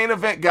 he's a main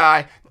event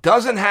guy.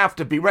 Doesn't have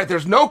to be, right?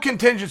 There's no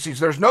contingencies.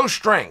 There's no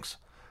strings.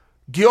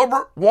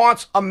 Gilbert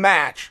wants a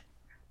match.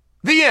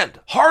 The end.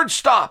 Hard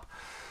stop.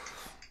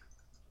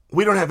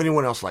 We don't have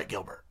anyone else like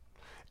Gilbert.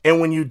 And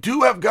when you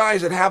do have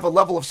guys that have a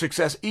level of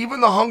success,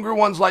 even the hungry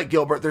ones like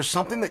Gilbert, there's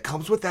something that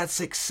comes with that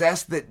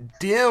success that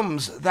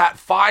dims that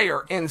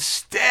fire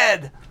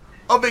instead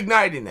of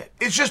igniting it.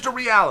 It's just a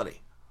reality.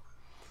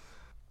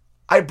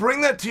 I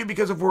bring that to you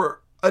because if we're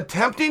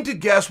attempting to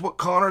guess what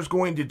Conor's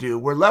going to do,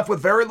 we're left with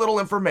very little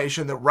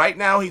information that right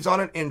now he's on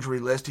an injury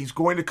list. He's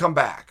going to come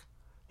back.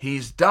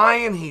 He's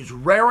dying. He's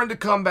raring to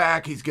come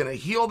back. He's going to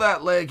heal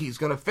that leg. He's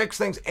going to fix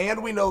things.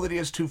 And we know that he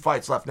has 2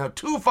 fights left. Now,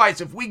 2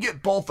 fights, if we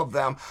get both of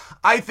them,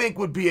 I think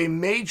would be a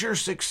major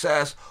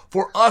success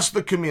for us,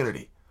 the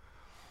community.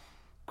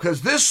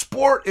 Because this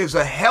sport is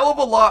a hell of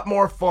a lot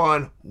more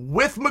fun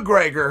with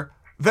McGregor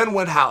than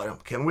without him.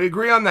 Can we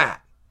agree on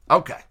that?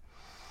 Okay.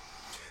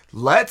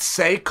 Let's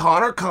say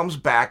Conor comes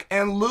back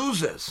and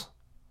loses.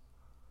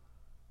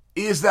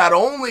 Is that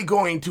only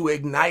going to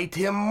ignite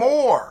him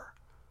more?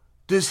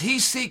 Does he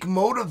seek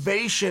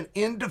motivation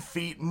in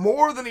defeat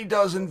more than he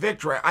does in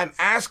victory? I'm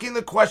asking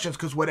the questions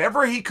because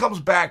whatever he comes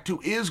back to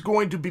is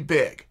going to be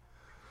big.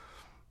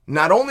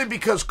 Not only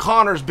because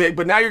Conor's big,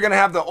 but now you're going to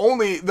have the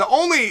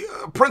only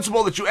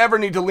principle that you ever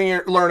need to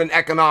learn in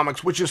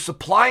economics, which is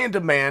supply and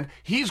demand.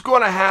 He's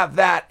going to have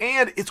that,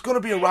 and it's going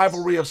to be a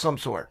rivalry of some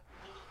sort.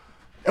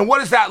 And what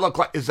does that look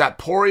like? Is that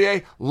Poirier?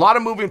 A lot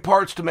of moving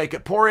parts to make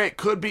it Poirier. It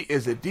could be.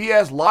 Is it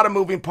Diaz? A lot of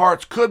moving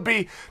parts. Could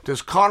be.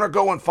 Does Conor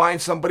go and find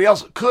somebody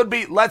else? Could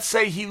be. Let's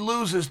say he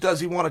loses.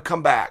 Does he want to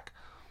come back?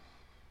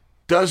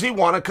 Does he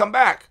want to come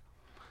back?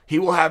 He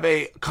will have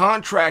a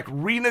contract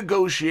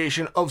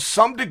renegotiation of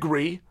some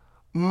degree.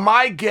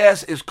 My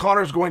guess is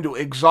Conor's going to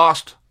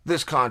exhaust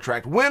this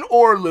contract. Win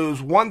or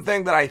lose, one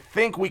thing that I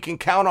think we can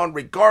count on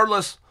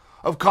regardless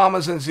of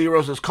commas and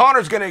zeros is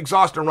Conor's going to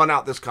exhaust and run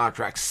out this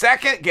contract.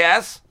 Second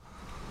guess,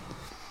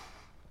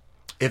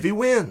 if he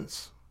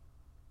wins.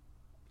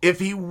 If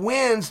he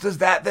wins, does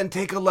that then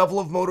take a level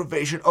of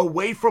motivation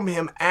away from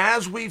him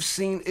as we've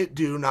seen it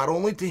do not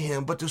only to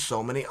him but to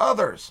so many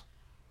others?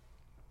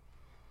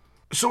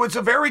 So it's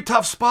a very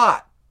tough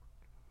spot.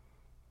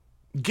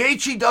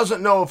 Gaethje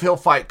doesn't know if he'll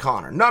fight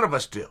Conor. None of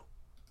us do.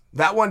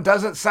 That one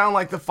doesn't sound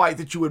like the fight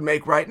that you would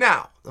make right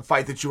now. The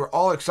fight that you are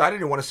all excited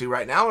and want to see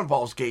right now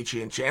involves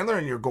Gaethje and Chandler,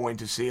 and you're going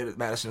to see it at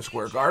Madison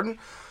Square Garden.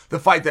 The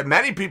fight that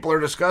many people are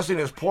discussing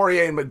is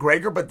Poirier and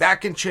McGregor, but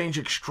that can change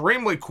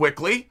extremely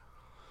quickly.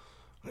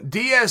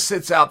 Diaz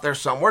sits out there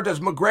somewhere. Does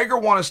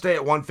McGregor want to stay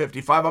at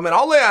 155? I mean,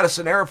 I'll lay out a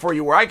scenario for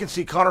you where I can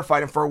see Conor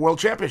fighting for a world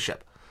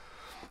championship.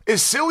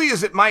 As silly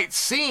as it might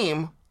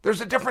seem,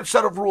 there's a different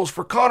set of rules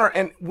for Conor,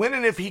 and when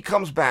and if he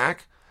comes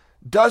back,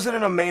 does it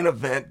in a main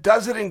event,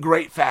 does it in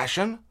great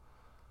fashion,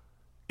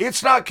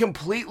 it's not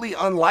completely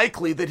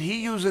unlikely that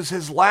he uses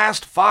his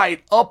last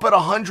fight up at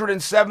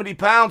 170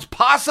 pounds,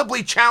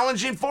 possibly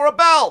challenging for a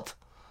belt.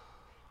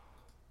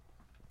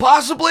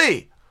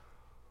 Possibly.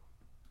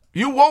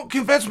 You won't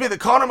convince me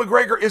that Conor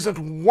McGregor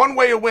isn't one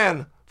way a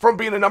win from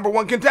being a number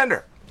one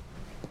contender.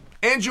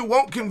 And you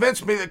won't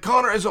convince me that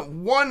Conor isn't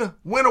one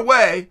win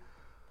away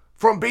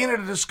from being in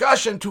a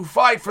discussion to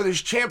fight for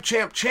this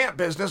champ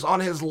business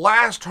on his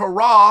last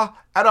hurrah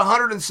at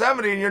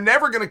 170. And you're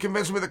never going to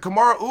convince me that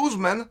Kamaru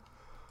Usman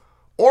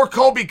or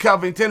Colby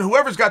Covington,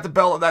 whoever's got the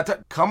belt at that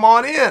time, come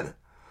on in.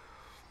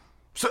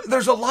 So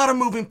there's a lot of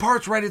moving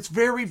parts, right? It's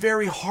very,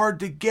 very hard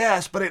to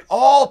guess, but it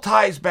all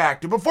ties back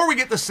to, before we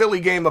get the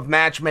silly game of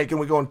matchmaking,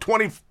 we go in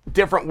 20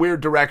 different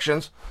weird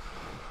directions,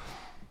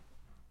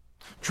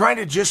 trying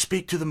to just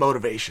speak to the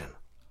motivation.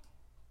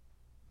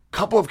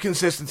 Couple of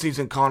consistencies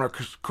in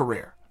Conor's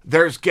career.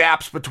 There's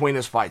gaps between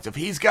his fights. If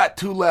he's got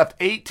 2 left,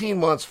 18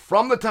 months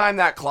from the time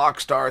that clock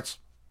starts,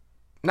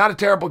 not a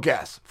terrible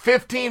guess.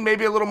 15,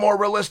 maybe a little more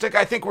realistic.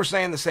 I think we're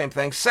saying the same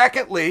thing.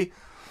 Secondly,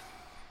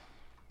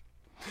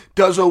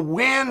 does a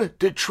win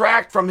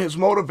detract from his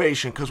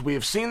motivation? Because we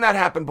have seen that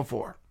happen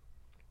before.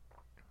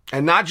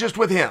 And not just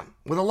with him,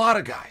 with a lot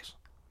of guys.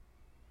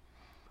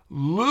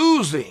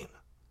 Losing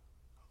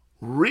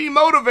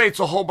remotivates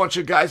a whole bunch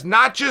of guys,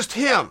 not just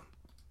him.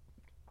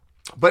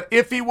 But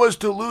if he was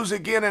to lose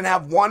again and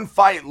have one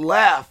fight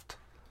left,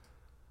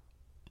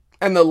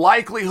 and the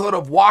likelihood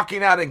of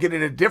walking out and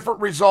getting a different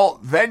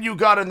result than you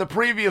got in the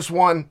previous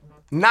one,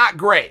 not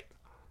great.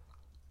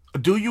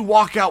 Do you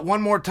walk out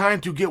one more time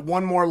to get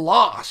one more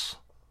loss?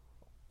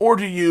 Or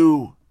do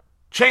you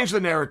change the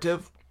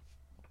narrative,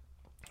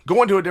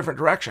 go into a different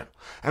direction?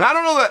 And I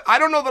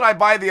don't know that I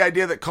buy the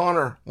idea that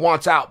Conor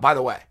wants out, by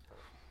the way.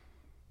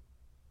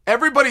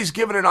 Everybody's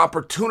given an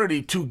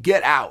opportunity to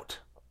get out.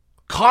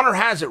 Conor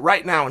has it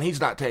right now and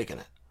he's not taking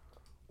it.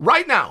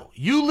 Right now,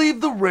 you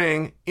leave the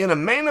ring in a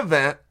main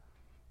event,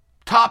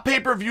 top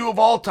pay-per-view of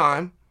all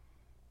time,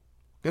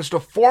 against a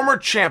former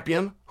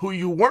champion who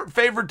you weren't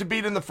favored to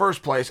beat in the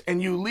first place,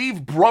 and you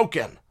leave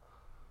broken.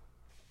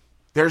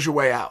 There's your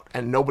way out,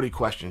 and nobody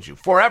questions you.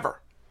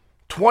 Forever.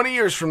 20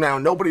 years from now,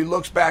 nobody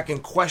looks back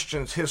and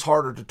questions his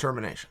heart or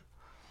determination.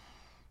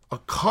 A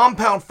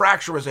compound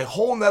fracture is a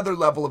whole nother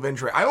level of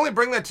injury. I only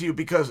bring that to you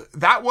because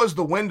that was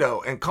the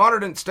window, and Conor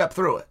didn't step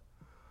through it.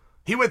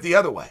 He went the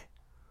other way.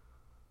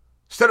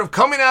 Instead of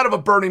coming out of a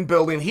burning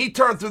building,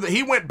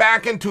 he went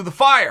back into the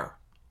fire.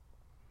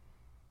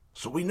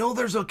 So we know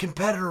there's a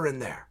competitor in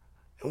there,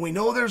 and we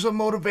know there's a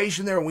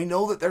motivation there, and we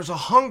know that there's a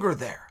hunger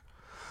there.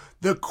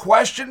 The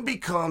question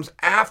becomes,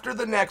 after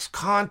the next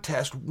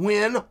contest,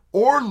 win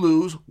or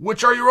lose,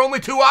 which are your only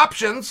two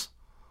options,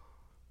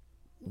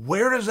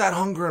 where does that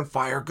hunger and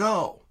fire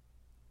go?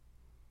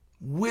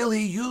 Will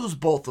he use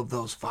both of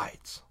those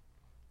fights?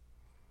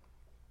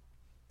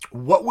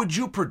 What would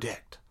you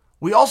predict?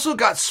 We also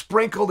got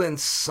sprinkled in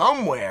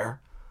somewhere.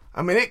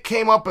 I mean, it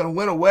came up and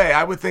went away.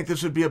 I would think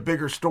this would be a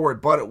bigger story,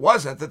 but it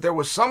wasn't. That there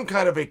was some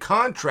kind of a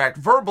contract,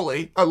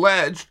 verbally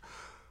alleged,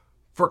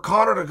 for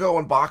Conor to go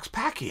and box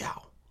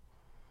Pacquiao.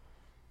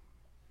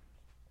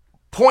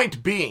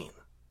 Point being,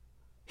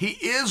 he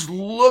is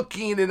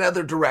looking in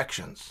other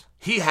directions.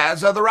 He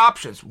has other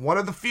options, one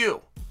of the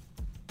few.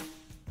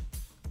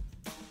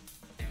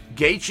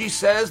 Gaethje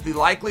says the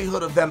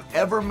likelihood of them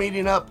ever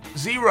meeting up,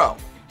 0.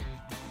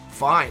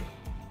 Fine.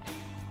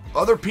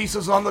 Other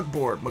pieces on the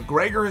board.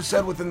 McGregor has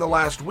said within the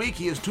last week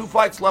he has 2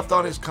 fights left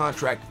on his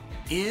contract.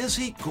 Is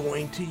he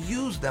going to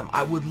use them?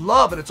 I would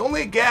love, and it's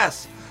only a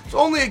guess. It's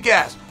only a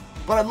guess.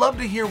 But I'd love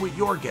to hear what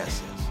your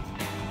guess is.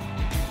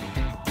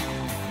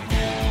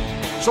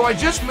 So I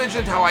just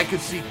mentioned how I could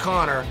see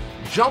Conor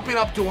jumping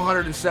up to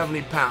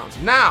 170 pounds.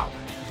 Now,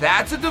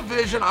 that's a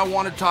division I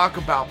want to talk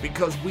about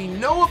because we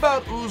know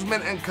about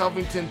Usman and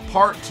Covington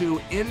Part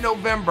 2 in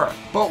November.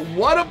 But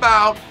what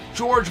about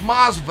George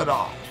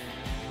Masvidal?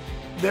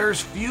 There's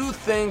few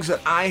things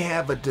that I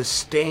have a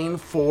disdain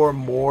for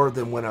more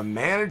than when a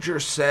manager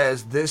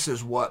says this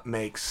is what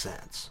makes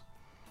sense.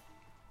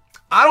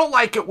 I don't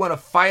like it when a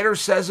fighter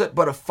says it,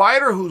 but a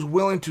fighter who's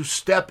willing to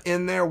step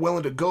in there,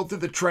 willing to go through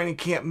the training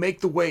camp,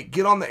 make the weight,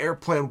 get on the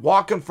airplane,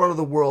 walk in front of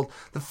the world,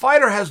 the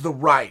fighter has the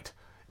right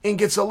and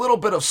gets a little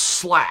bit of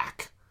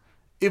slack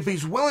if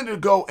he's willing to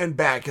go and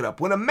back it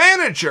up. When a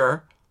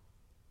manager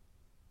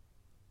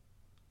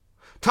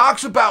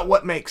talks about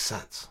what makes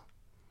sense,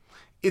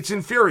 it's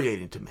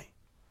infuriating to me.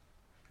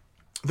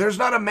 There's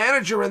not a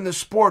manager in this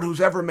sport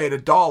who's ever made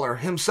 $1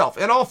 himself.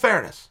 In all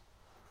fairness,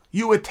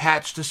 you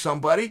attach to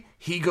somebody,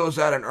 he goes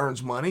out and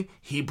earns money,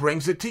 he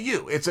brings it to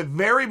you. It's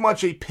very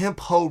much a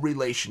pimp-hoe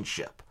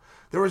relationship.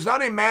 There is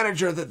not a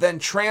manager that then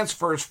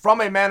transfers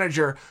from a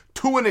manager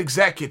to an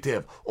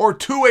executive or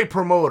to a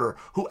promoter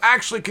who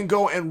actually can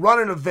go and run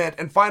an event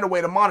and find a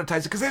way to monetize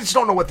it because they just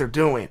don't know what they're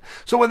doing.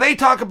 So when they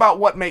talk about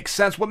what makes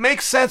sense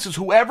is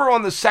whoever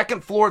on the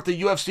second floor at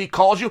the UFC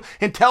calls you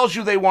and tells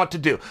you they want to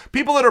do.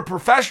 People that are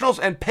professionals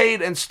and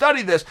paid and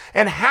study this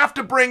and have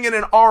to bring in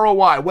an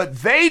ROI. What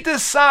they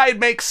decide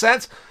makes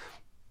sense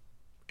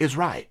is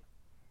right.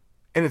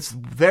 And it's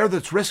there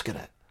that's risking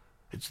it.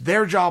 It's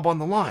their job on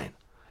the line.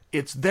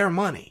 It's their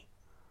money.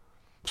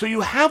 So you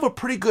have a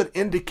pretty good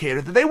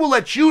indicator that they will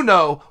let you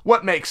know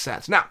what makes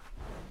sense. Now,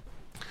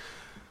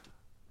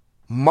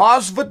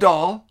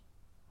 Masvidal,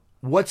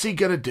 what's he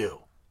going to do?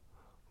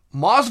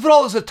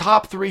 Masvidal is a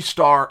top 3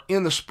 star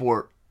in the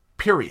sport,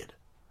 period.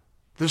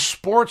 The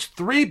sport's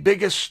 3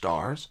 biggest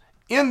stars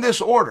in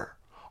this order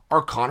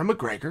are Conor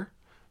McGregor,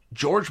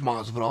 George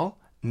Masvidal,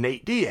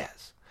 Nate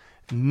Diaz.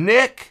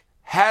 Nick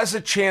has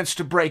a chance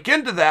to break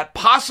into that.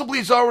 Possibly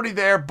he's already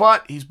there,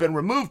 but he's been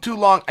removed too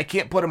long. I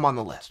can't put him on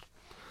the list.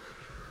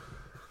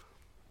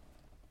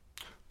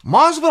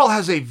 Masvidal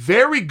has a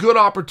very good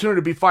opportunity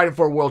to be fighting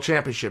for a world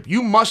championship.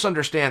 You must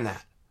understand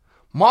that.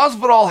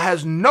 Masvidal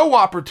has no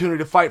opportunity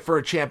to fight for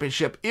a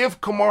championship if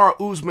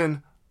Kamaru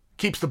Usman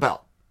keeps the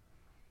belt.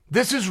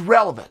 This is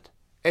relevant.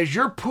 As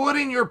you're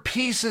putting your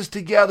pieces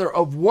together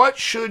of what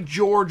should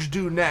George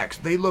do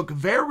next, they look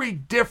very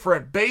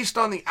different based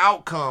on the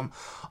outcome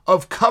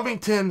of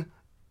Covington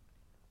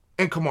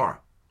and Kamaru.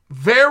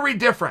 Very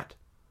different.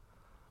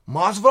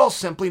 Masvidal's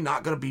simply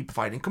not going to be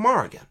fighting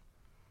Kamaru again.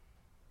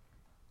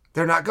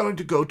 They're not going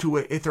to go to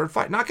a third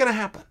fight. Not going to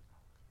happen.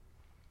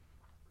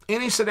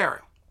 Any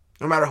scenario.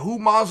 No matter who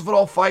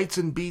Masvidal fights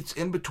and beats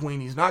in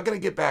between, he's not going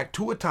to get back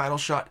to a title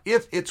shot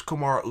if it's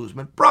Kamaru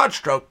Usman. Broad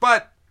stroke,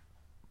 but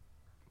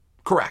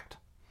correct.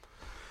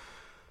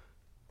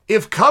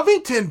 If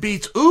Covington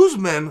beats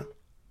Usman,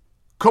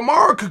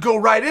 Kamaru could go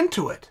right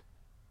into it.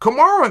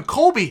 Kamaru and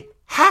Colby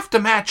have to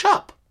match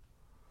up.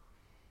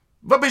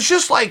 But it's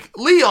just like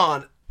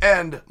Leon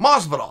and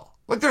Masvidal.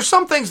 Like there's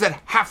some things that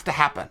have to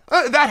happen.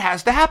 That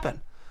has to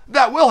happen.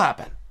 That will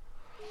happen.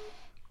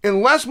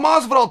 Unless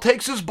Masvidal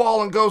takes his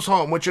ball and goes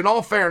home, which in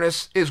all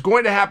fairness is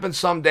going to happen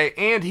someday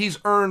and he's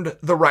earned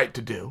the right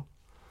to do.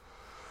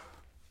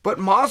 But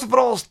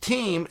Masvidal's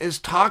team is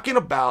talking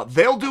about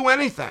they'll do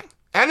anything.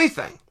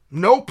 Anything.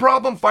 No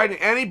problem fighting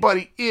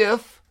anybody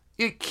if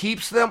it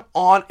keeps them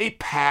on a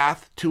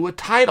path to a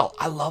title.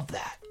 I love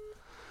that.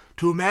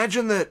 To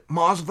imagine that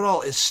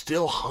Masvidal is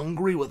still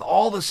hungry with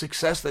all the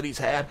success that he's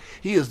had.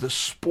 He is the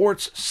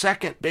sport's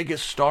second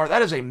biggest star.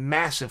 That is a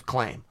massive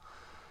claim.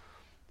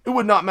 It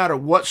would not matter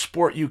what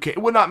sport you can.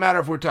 It would not matter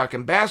if we're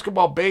talking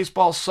basketball,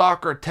 baseball,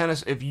 soccer,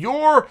 tennis. If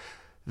you're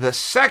the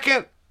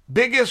second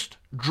biggest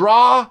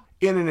draw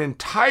in an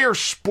entire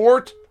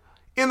sport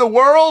in the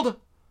world,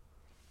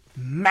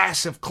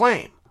 massive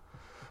claim.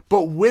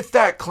 But with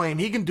that claim,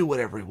 he can do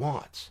whatever he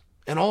wants.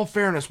 In all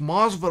fairness,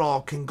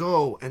 Masvidal can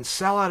go and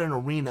sell out an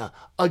arena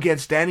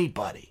against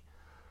anybody.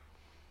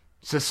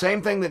 It's the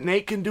same thing that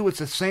Nate can do. It's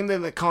the same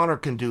thing that Conor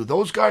can do.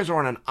 Those guys are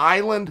on an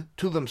island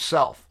to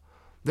themselves.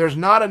 There's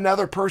not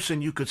another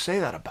person you could say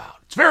that about.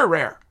 It's very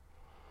rare.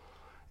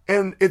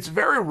 And it's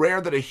very rare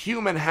that a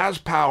human has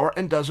power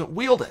and doesn't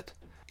wield it.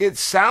 It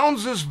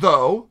sounds as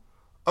though,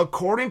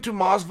 according to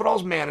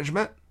Masvidal's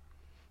management,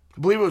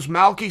 I believe it was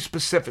Malky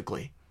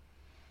specifically,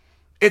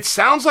 it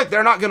sounds like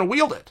they're not going to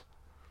wield it.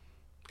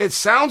 It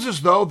sounds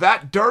as though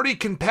that dirty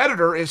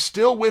competitor is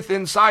still with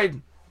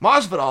inside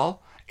Masvidal,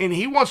 and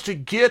he wants to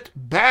get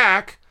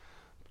back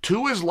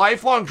to his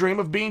lifelong dream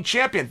of being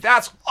champion.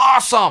 That's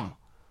awesome.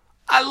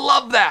 I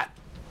love that.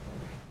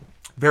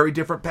 Very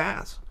different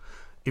paths.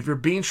 If you're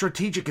being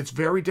strategic, it's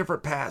very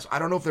different paths. I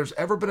don't know if there's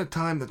ever been a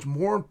time that's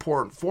more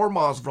important for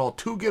Masvidal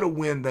to get a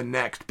win than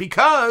next,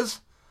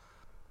 because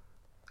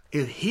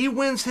if he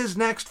wins his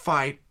next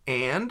fight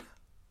and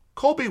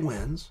Colby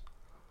wins,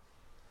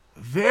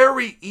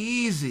 very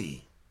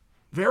easy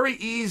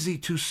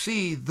to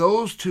see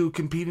those two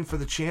competing for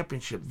the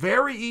championship.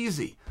 Very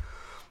easy.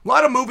 A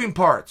lot of moving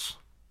parts.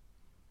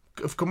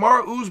 If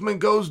Kamaru Usman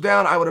goes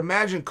down, I would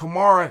imagine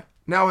Kamaru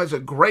now has a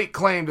great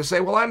claim to say,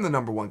 well, I'm the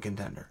number one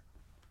contender.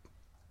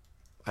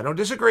 I don't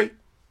disagree.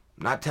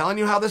 I'm not telling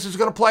you how this is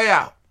going to play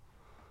out.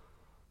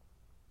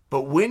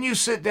 But when you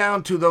sit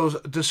down to those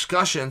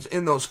discussions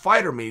in those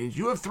fighter meetings,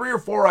 you have 3 or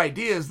 4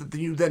 ideas that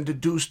you then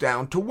deduce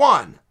down to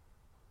one.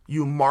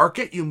 You mark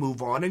it, you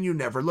move on, and you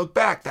never look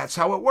back. That's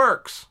how it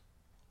works.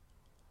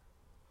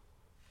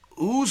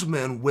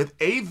 Usman, with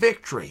a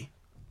victory,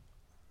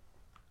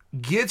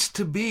 gets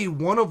to be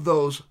one of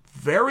those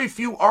very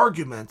few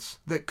arguments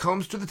that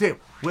comes to the table.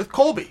 With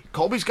Colby.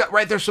 Colby's got,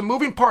 right, there's some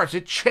moving parts.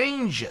 It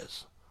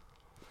changes.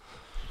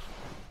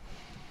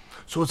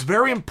 So it's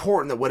very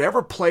important that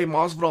whatever play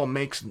Masvidal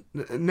makes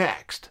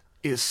next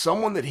is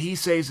someone that he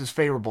says is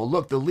favorable.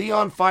 Look, the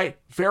Leon fight,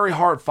 very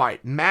hard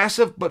fight.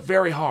 Massive, but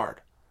very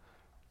hard.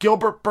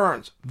 Gilbert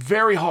Burns,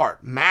 very hard.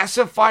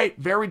 Massive fight,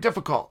 very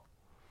difficult.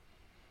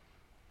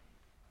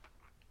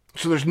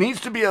 So there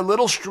needs to be a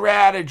little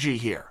strategy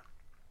here.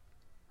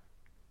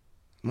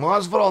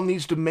 Masvidal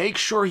needs to make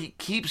sure he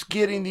keeps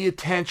getting the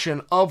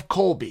attention of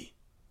Colby.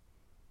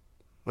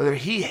 Whether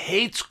he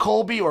hates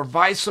Colby or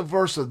vice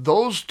versa,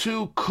 those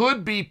two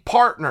could be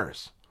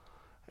partners.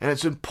 And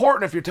it's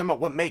important if you're talking about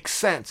what makes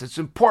sense. It's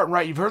important,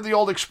 right? You've heard the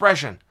old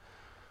expression,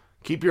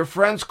 keep your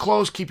friends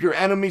close, keep your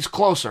enemies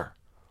closer.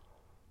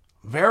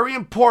 Very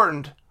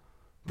important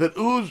that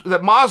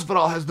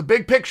Masvidal has the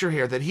big picture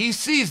here, that he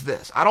sees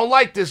this. I don't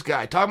like this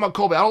guy. Talking about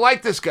Colby, I don't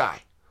like this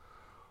guy.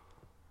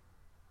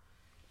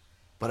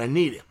 But I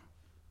need him.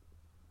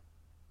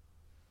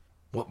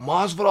 What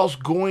Masvidal's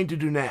going to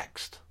do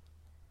next.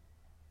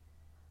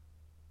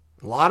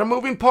 A lot of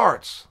moving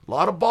parts. A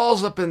lot of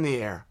balls up in the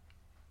air.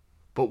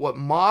 But what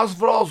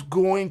Masvidal's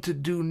going to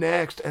do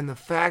next, and the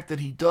fact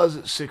that he does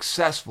it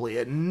successfully,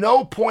 at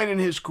no point in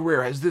his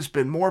career has this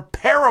been more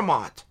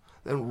paramount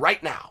than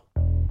right now.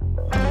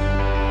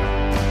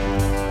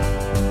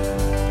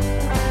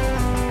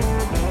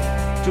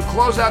 To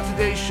close out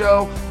today's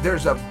show,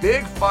 there's a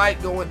big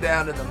fight going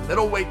down in the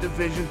middleweight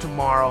division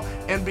tomorrow,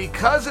 and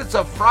because it's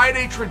a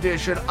Friday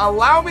tradition,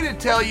 allow me to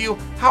tell you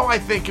how I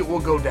think it will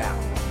go down.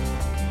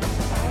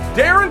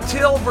 Darren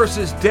Till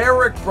versus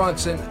Derek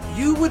Brunson.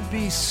 You would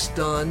be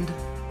stunned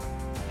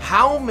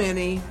how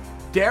many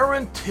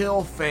Darren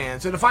Till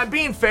fans, and if I'm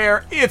being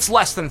fair, it's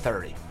less than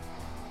 30.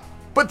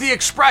 But the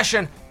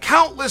expression,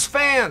 countless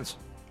fans,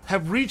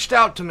 have reached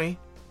out to me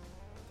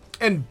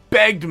and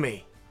begged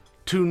me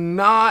to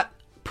not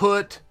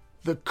put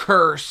the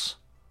curse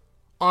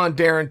on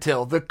Darren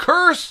Till. The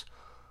curse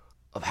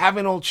of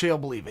having old Chael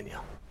believe in you.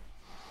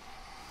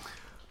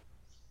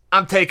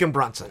 I'm taking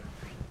Brunson.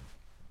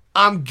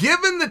 I'm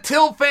giving the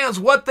Till fans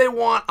what they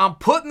want. I'm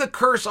putting the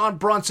curse on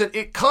Brunson.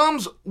 It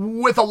comes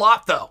with a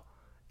lot, though.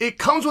 It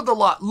comes with a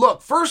lot.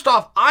 Look, first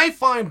off, I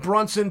find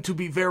Brunson to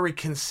be very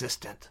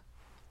consistent.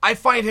 I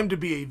find him to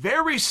be a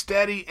very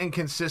steady and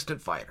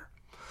consistent fighter.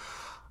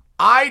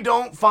 I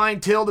don't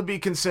find Till to be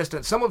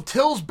consistent. Some of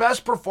Till's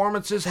best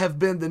performances have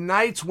been the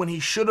nights when he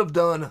should have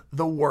done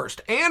the worst,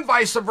 and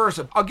vice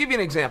versa. I'll give you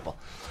an example.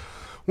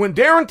 When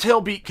Darren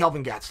Till beat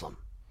Kelvin Gastelum,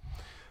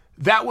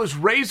 that was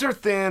razor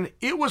thin.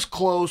 It was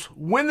close.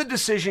 When the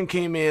decision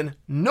came in,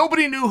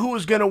 nobody knew who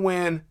was going to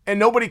win, and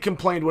nobody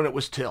complained when it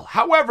was Till.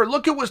 However,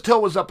 look at what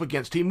Till was up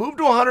against. He moved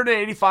to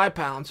 185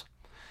 pounds.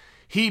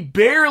 He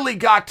barely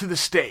got to the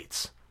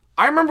States.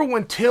 I remember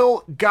when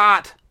Till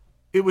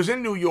it was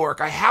in New York.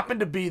 I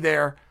happened to be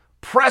there.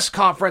 Press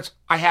conference,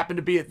 I happened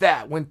to be at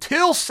that. When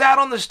Till sat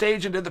on the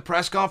stage and did the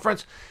press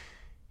conference,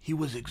 he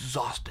was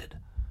exhausted.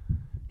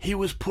 He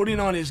was putting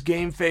on his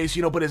game face,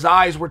 but his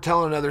eyes were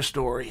telling another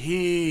story.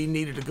 He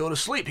needed to go to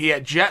sleep. He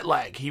had jet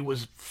lag. He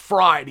was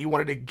fried. He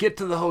wanted to get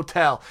to the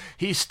hotel.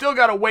 He's still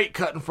got a weight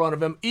cut in front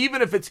of him.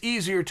 Even if it's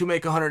easier to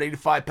make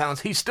 185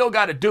 pounds, he's still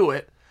got to do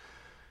it.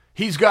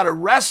 He's got to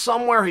rest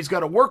somewhere. He's got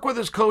to work with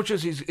his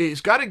coaches.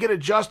 He's got to get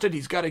adjusted.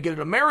 He's got to get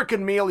an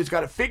American meal. He's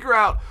got to figure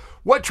out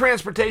what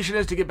transportation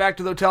is to get back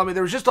to the hotel. I mean,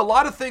 there was just a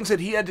lot of things that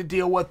he had to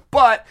deal with.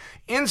 But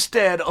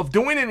instead of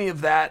doing any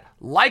of that,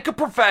 like a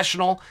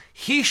professional,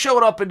 he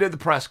showed up and did the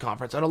press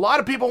conference. And a lot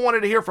of people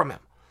wanted to hear from him.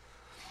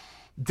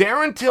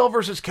 Darren Till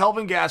versus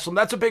Kelvin Gastelum,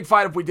 that's a big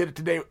fight if we did it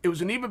today. It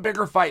was an even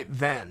bigger fight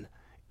then.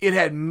 It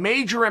had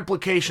major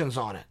implications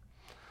on it.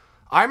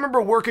 I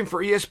remember working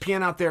for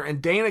ESPN out there,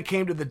 and Dana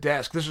came to the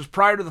desk. This was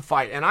prior to the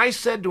fight, and I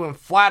said to him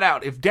flat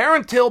out, if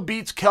Darren Till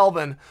beats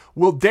Kelvin,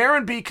 will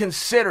Darren be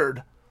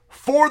considered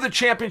for the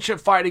championship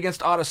fight against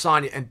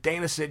Adesanya? And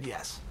Dana said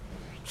yes.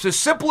 It's as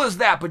simple as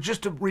that, but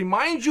just to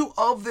remind you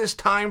of this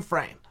time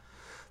frame,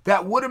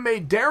 that would have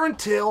made Darren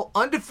Till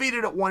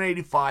undefeated at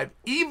 185,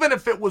 even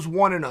if it was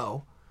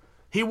 1-0.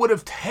 He would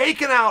have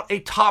taken out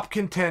a top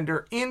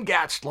contender in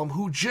Gastelum,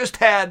 who just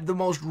had the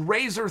most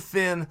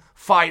razor-thin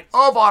fight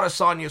of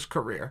Adesanya's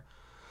career.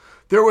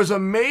 There was a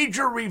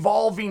major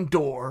revolving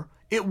door.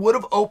 It would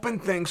have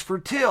opened things for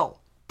Till,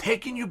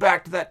 taking you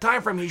back to that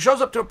time frame. He shows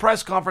up to a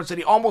press conference that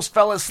he almost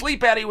fell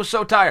asleep at. He was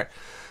so tired.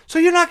 So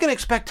you're not going to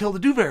expect Till to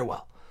do very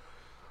well.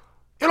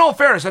 In all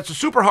fairness, that's a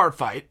super hard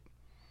fight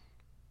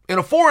in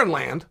a foreign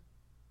land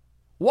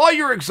while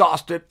you're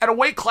exhausted at a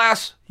weight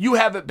class you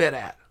haven't been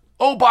at.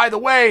 Oh, by the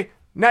way,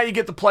 now you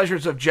get the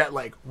pleasures of jet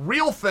lag.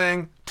 Real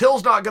thing,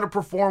 Till's not going to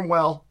perform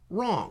well.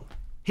 Wrong.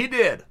 He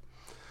did.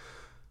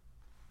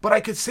 But I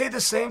could say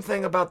the same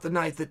thing about the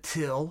night that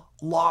Till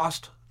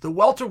lost the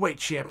welterweight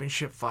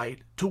championship fight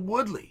to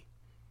Woodley.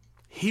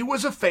 He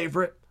was a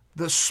favorite.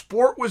 The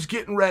sport was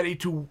getting ready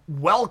to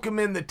welcome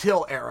in the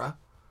Till era.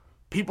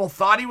 People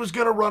thought he was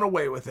going to run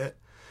away with it.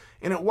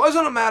 And it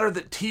wasn't a matter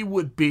that T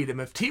would beat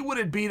him. If T would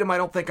have beat him, I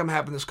don't think I'm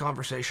having this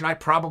conversation. I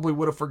probably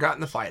would have forgotten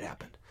the fight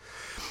happened.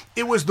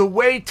 It was the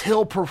way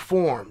Till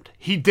performed.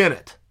 He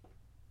didn't.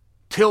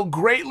 Till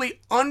greatly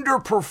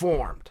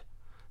underperformed.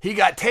 He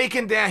got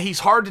taken down. He's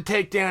hard to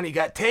take down. He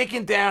got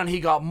taken down. He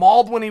got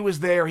mauled when he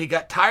was there. He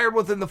got tired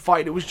within the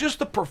fight. It was just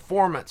the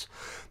performance.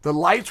 The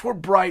lights were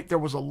bright. There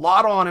was a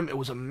lot on him. It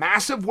was a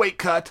massive weight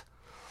cut.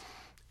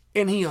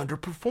 And he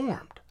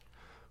underperformed.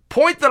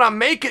 Point that I'm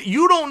making,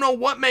 you don't know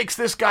what makes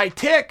this guy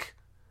tick.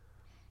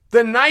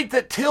 The night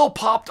that Till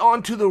popped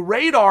onto the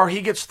radar,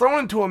 he gets thrown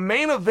into a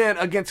main event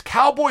against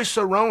Cowboy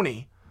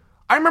Cerrone.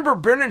 I remember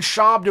Brendan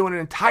Schaub doing an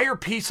entire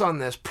piece on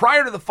this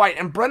prior to the fight,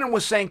 and Brendan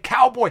was saying,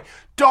 Cowboy,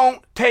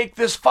 don't take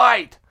this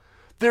fight.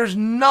 There's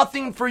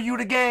nothing for you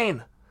to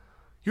gain.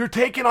 You're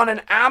taking on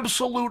an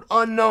absolute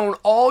unknown.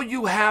 All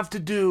you have to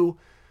do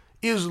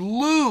is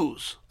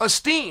lose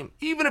esteem.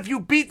 Even if you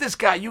beat this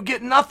guy, you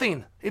get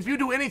nothing. If you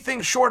do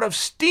anything short of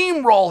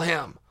steamroll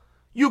him,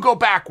 you go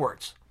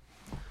backwards.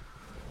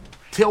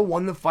 Till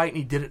won the fight, and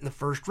he did it in the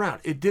first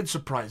round. It did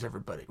surprise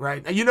everybody,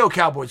 right? Now, you know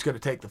Cowboy's going to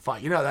take the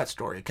fight. You know that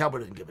story. Cowboy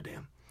didn't give a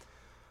damn.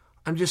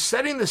 I'm just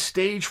setting the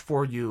stage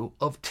for you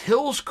of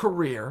Till's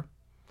career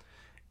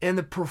and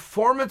the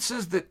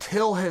performances that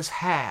Till has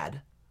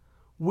had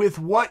with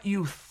what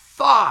you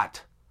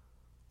thought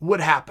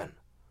would happen.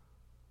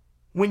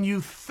 When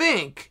you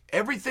think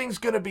everything's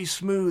going to be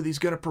smooth, he's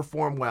going to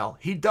perform well,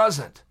 he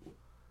doesn't.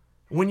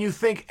 When you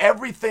think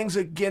everything's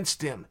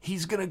against him,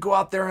 he's going to go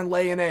out there and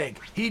lay an egg,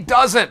 he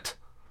doesn't.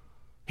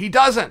 He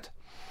doesn't.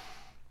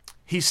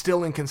 He's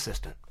still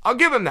inconsistent. I'll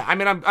give him that. I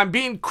mean, I'm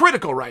being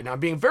critical right now. I'm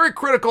being very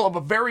critical of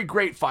a very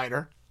great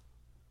fighter.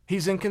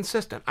 He's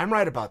inconsistent. I'm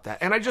right about that.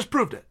 And I just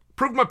proved it.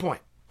 Proved my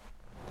point.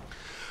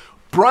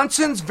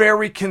 Brunson's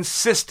very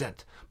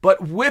consistent.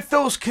 But with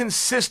those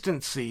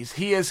consistencies,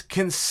 he has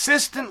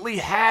consistently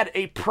had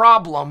a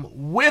problem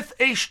with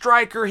a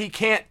striker he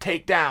can't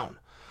take down.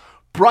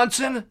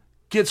 Brunson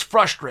gets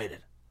frustrated.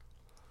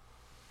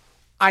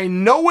 I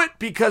know it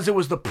because it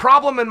was the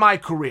problem in my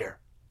career.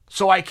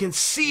 So I can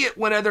see it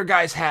when other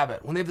guys have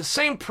it. When they have the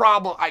same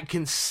problem, I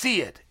can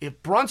see it.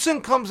 If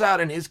Brunson comes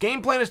out and his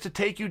game plan is to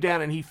take you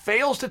down and he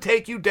fails to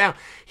take you down,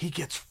 he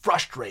gets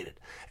frustrated.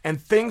 And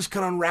things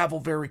can unravel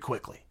very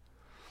quickly.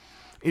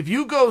 If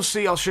you go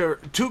see, I'll share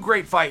 2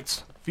 great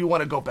fights if you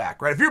want to go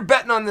back, right? If you're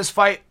betting on this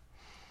fight,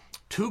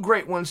 2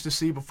 great ones to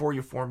see before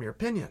you form your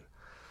opinion.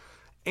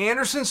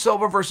 Anderson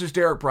Silva versus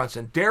Derek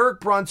Brunson. Derek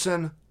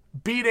Brunson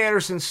beat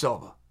Anderson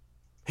Silva.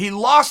 He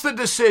lost the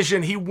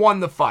decision. He won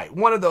the fight.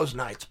 One of those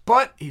nights.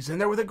 But he's in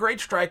there with a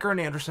great striker in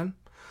Anderson.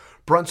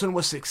 Brunson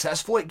was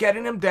successful at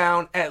getting him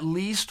down at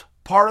least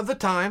part of the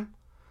time.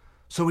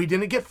 So he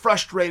didn't get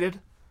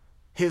frustrated.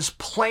 His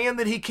plan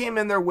that he came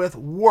in there with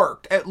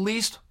worked at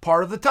least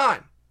part of the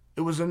time.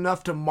 It was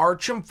enough to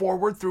march him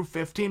forward through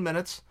 15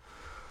 minutes.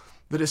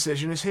 The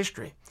decision is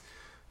history.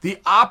 The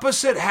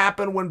opposite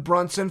happened when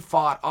Brunson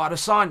fought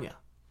Adesanya.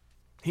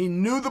 He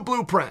knew the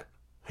blueprint.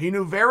 He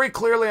knew very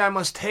clearly, I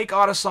must take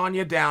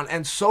Adesanya down,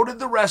 and so did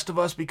the rest of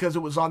us, because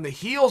it was on the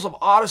heels of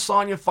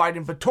Adesanya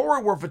fighting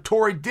Vettori, where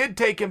Vettori did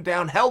take him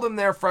down, held him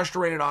there,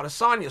 frustrated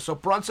Adesanya. So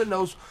Brunson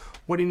knows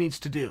what he needs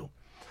to do.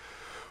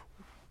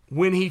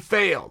 When he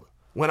failed,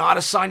 when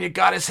Adesanya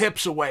got his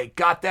hips away,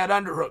 got that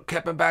underhook,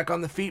 kept him back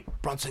on the feet,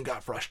 Brunson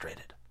got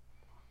frustrated.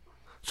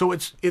 So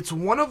it's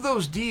one of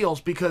those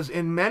deals, because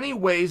in many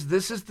ways,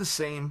 this is the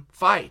same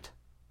fight.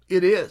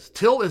 It is.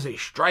 Till is a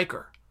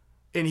striker.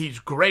 And he's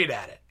great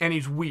at it. And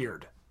he's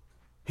weird.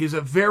 He's a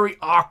very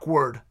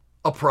awkward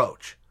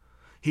approach.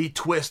 He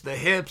twists the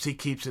hips. He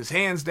keeps his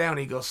hands down.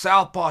 He goes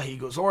southpaw. He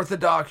goes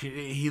orthodox.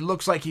 He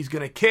looks like he's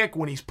going to kick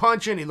when he's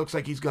punching. He looks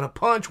like he's going to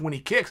punch when he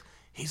kicks.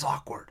 He's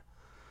awkward.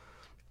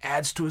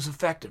 Adds to his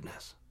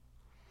effectiveness.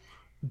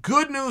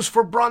 Good news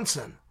for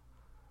Brunson.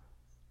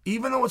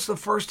 Even though it's the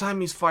first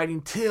time he's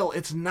fighting Till,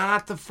 it's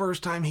not the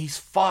first time he's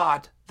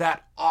fought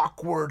that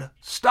awkward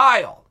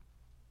style.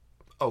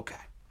 Okay.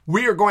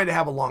 We are going to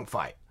have a long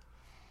fight.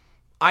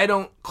 I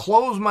don't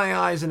close my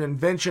eyes and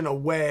envision a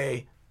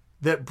way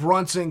that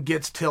Brunson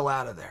gets Till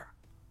out of there.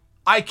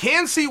 I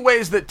can see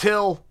ways that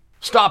Till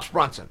stops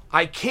Brunson.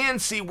 I can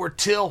see where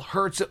Till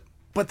hurts it,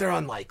 but they're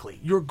unlikely.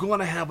 You're going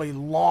to have a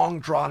long,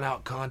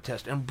 drawn-out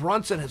contest, and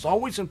Brunson has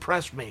always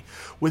impressed me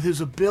with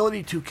his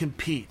ability to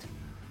compete.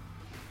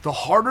 The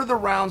harder the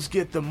rounds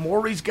get, the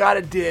more he's got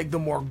to dig, the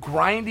more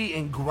grindy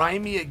and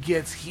grimy it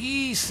gets.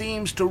 He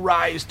seems to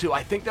rise to.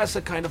 I think that's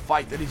the kind of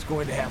fight that he's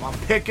going to have. I'm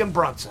picking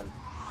Brunson.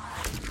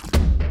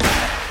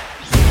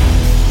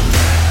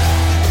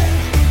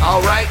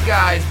 All right,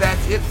 guys,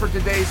 that's it for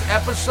today's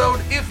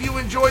episode. If you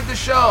enjoyed the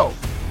show,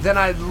 then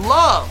I'd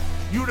love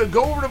you to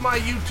go over to my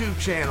YouTube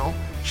channel,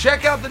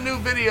 check out the new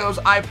videos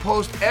I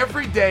post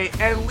every day,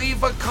 and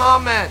leave a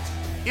comment.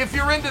 If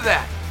you're into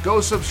that, go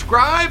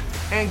subscribe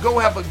and go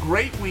have a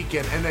great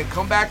weekend, and then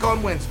come back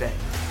on Wednesday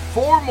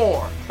for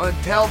more.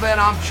 Until then,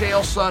 I'm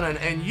Chael Sonnen,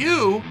 and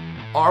you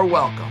are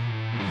welcome.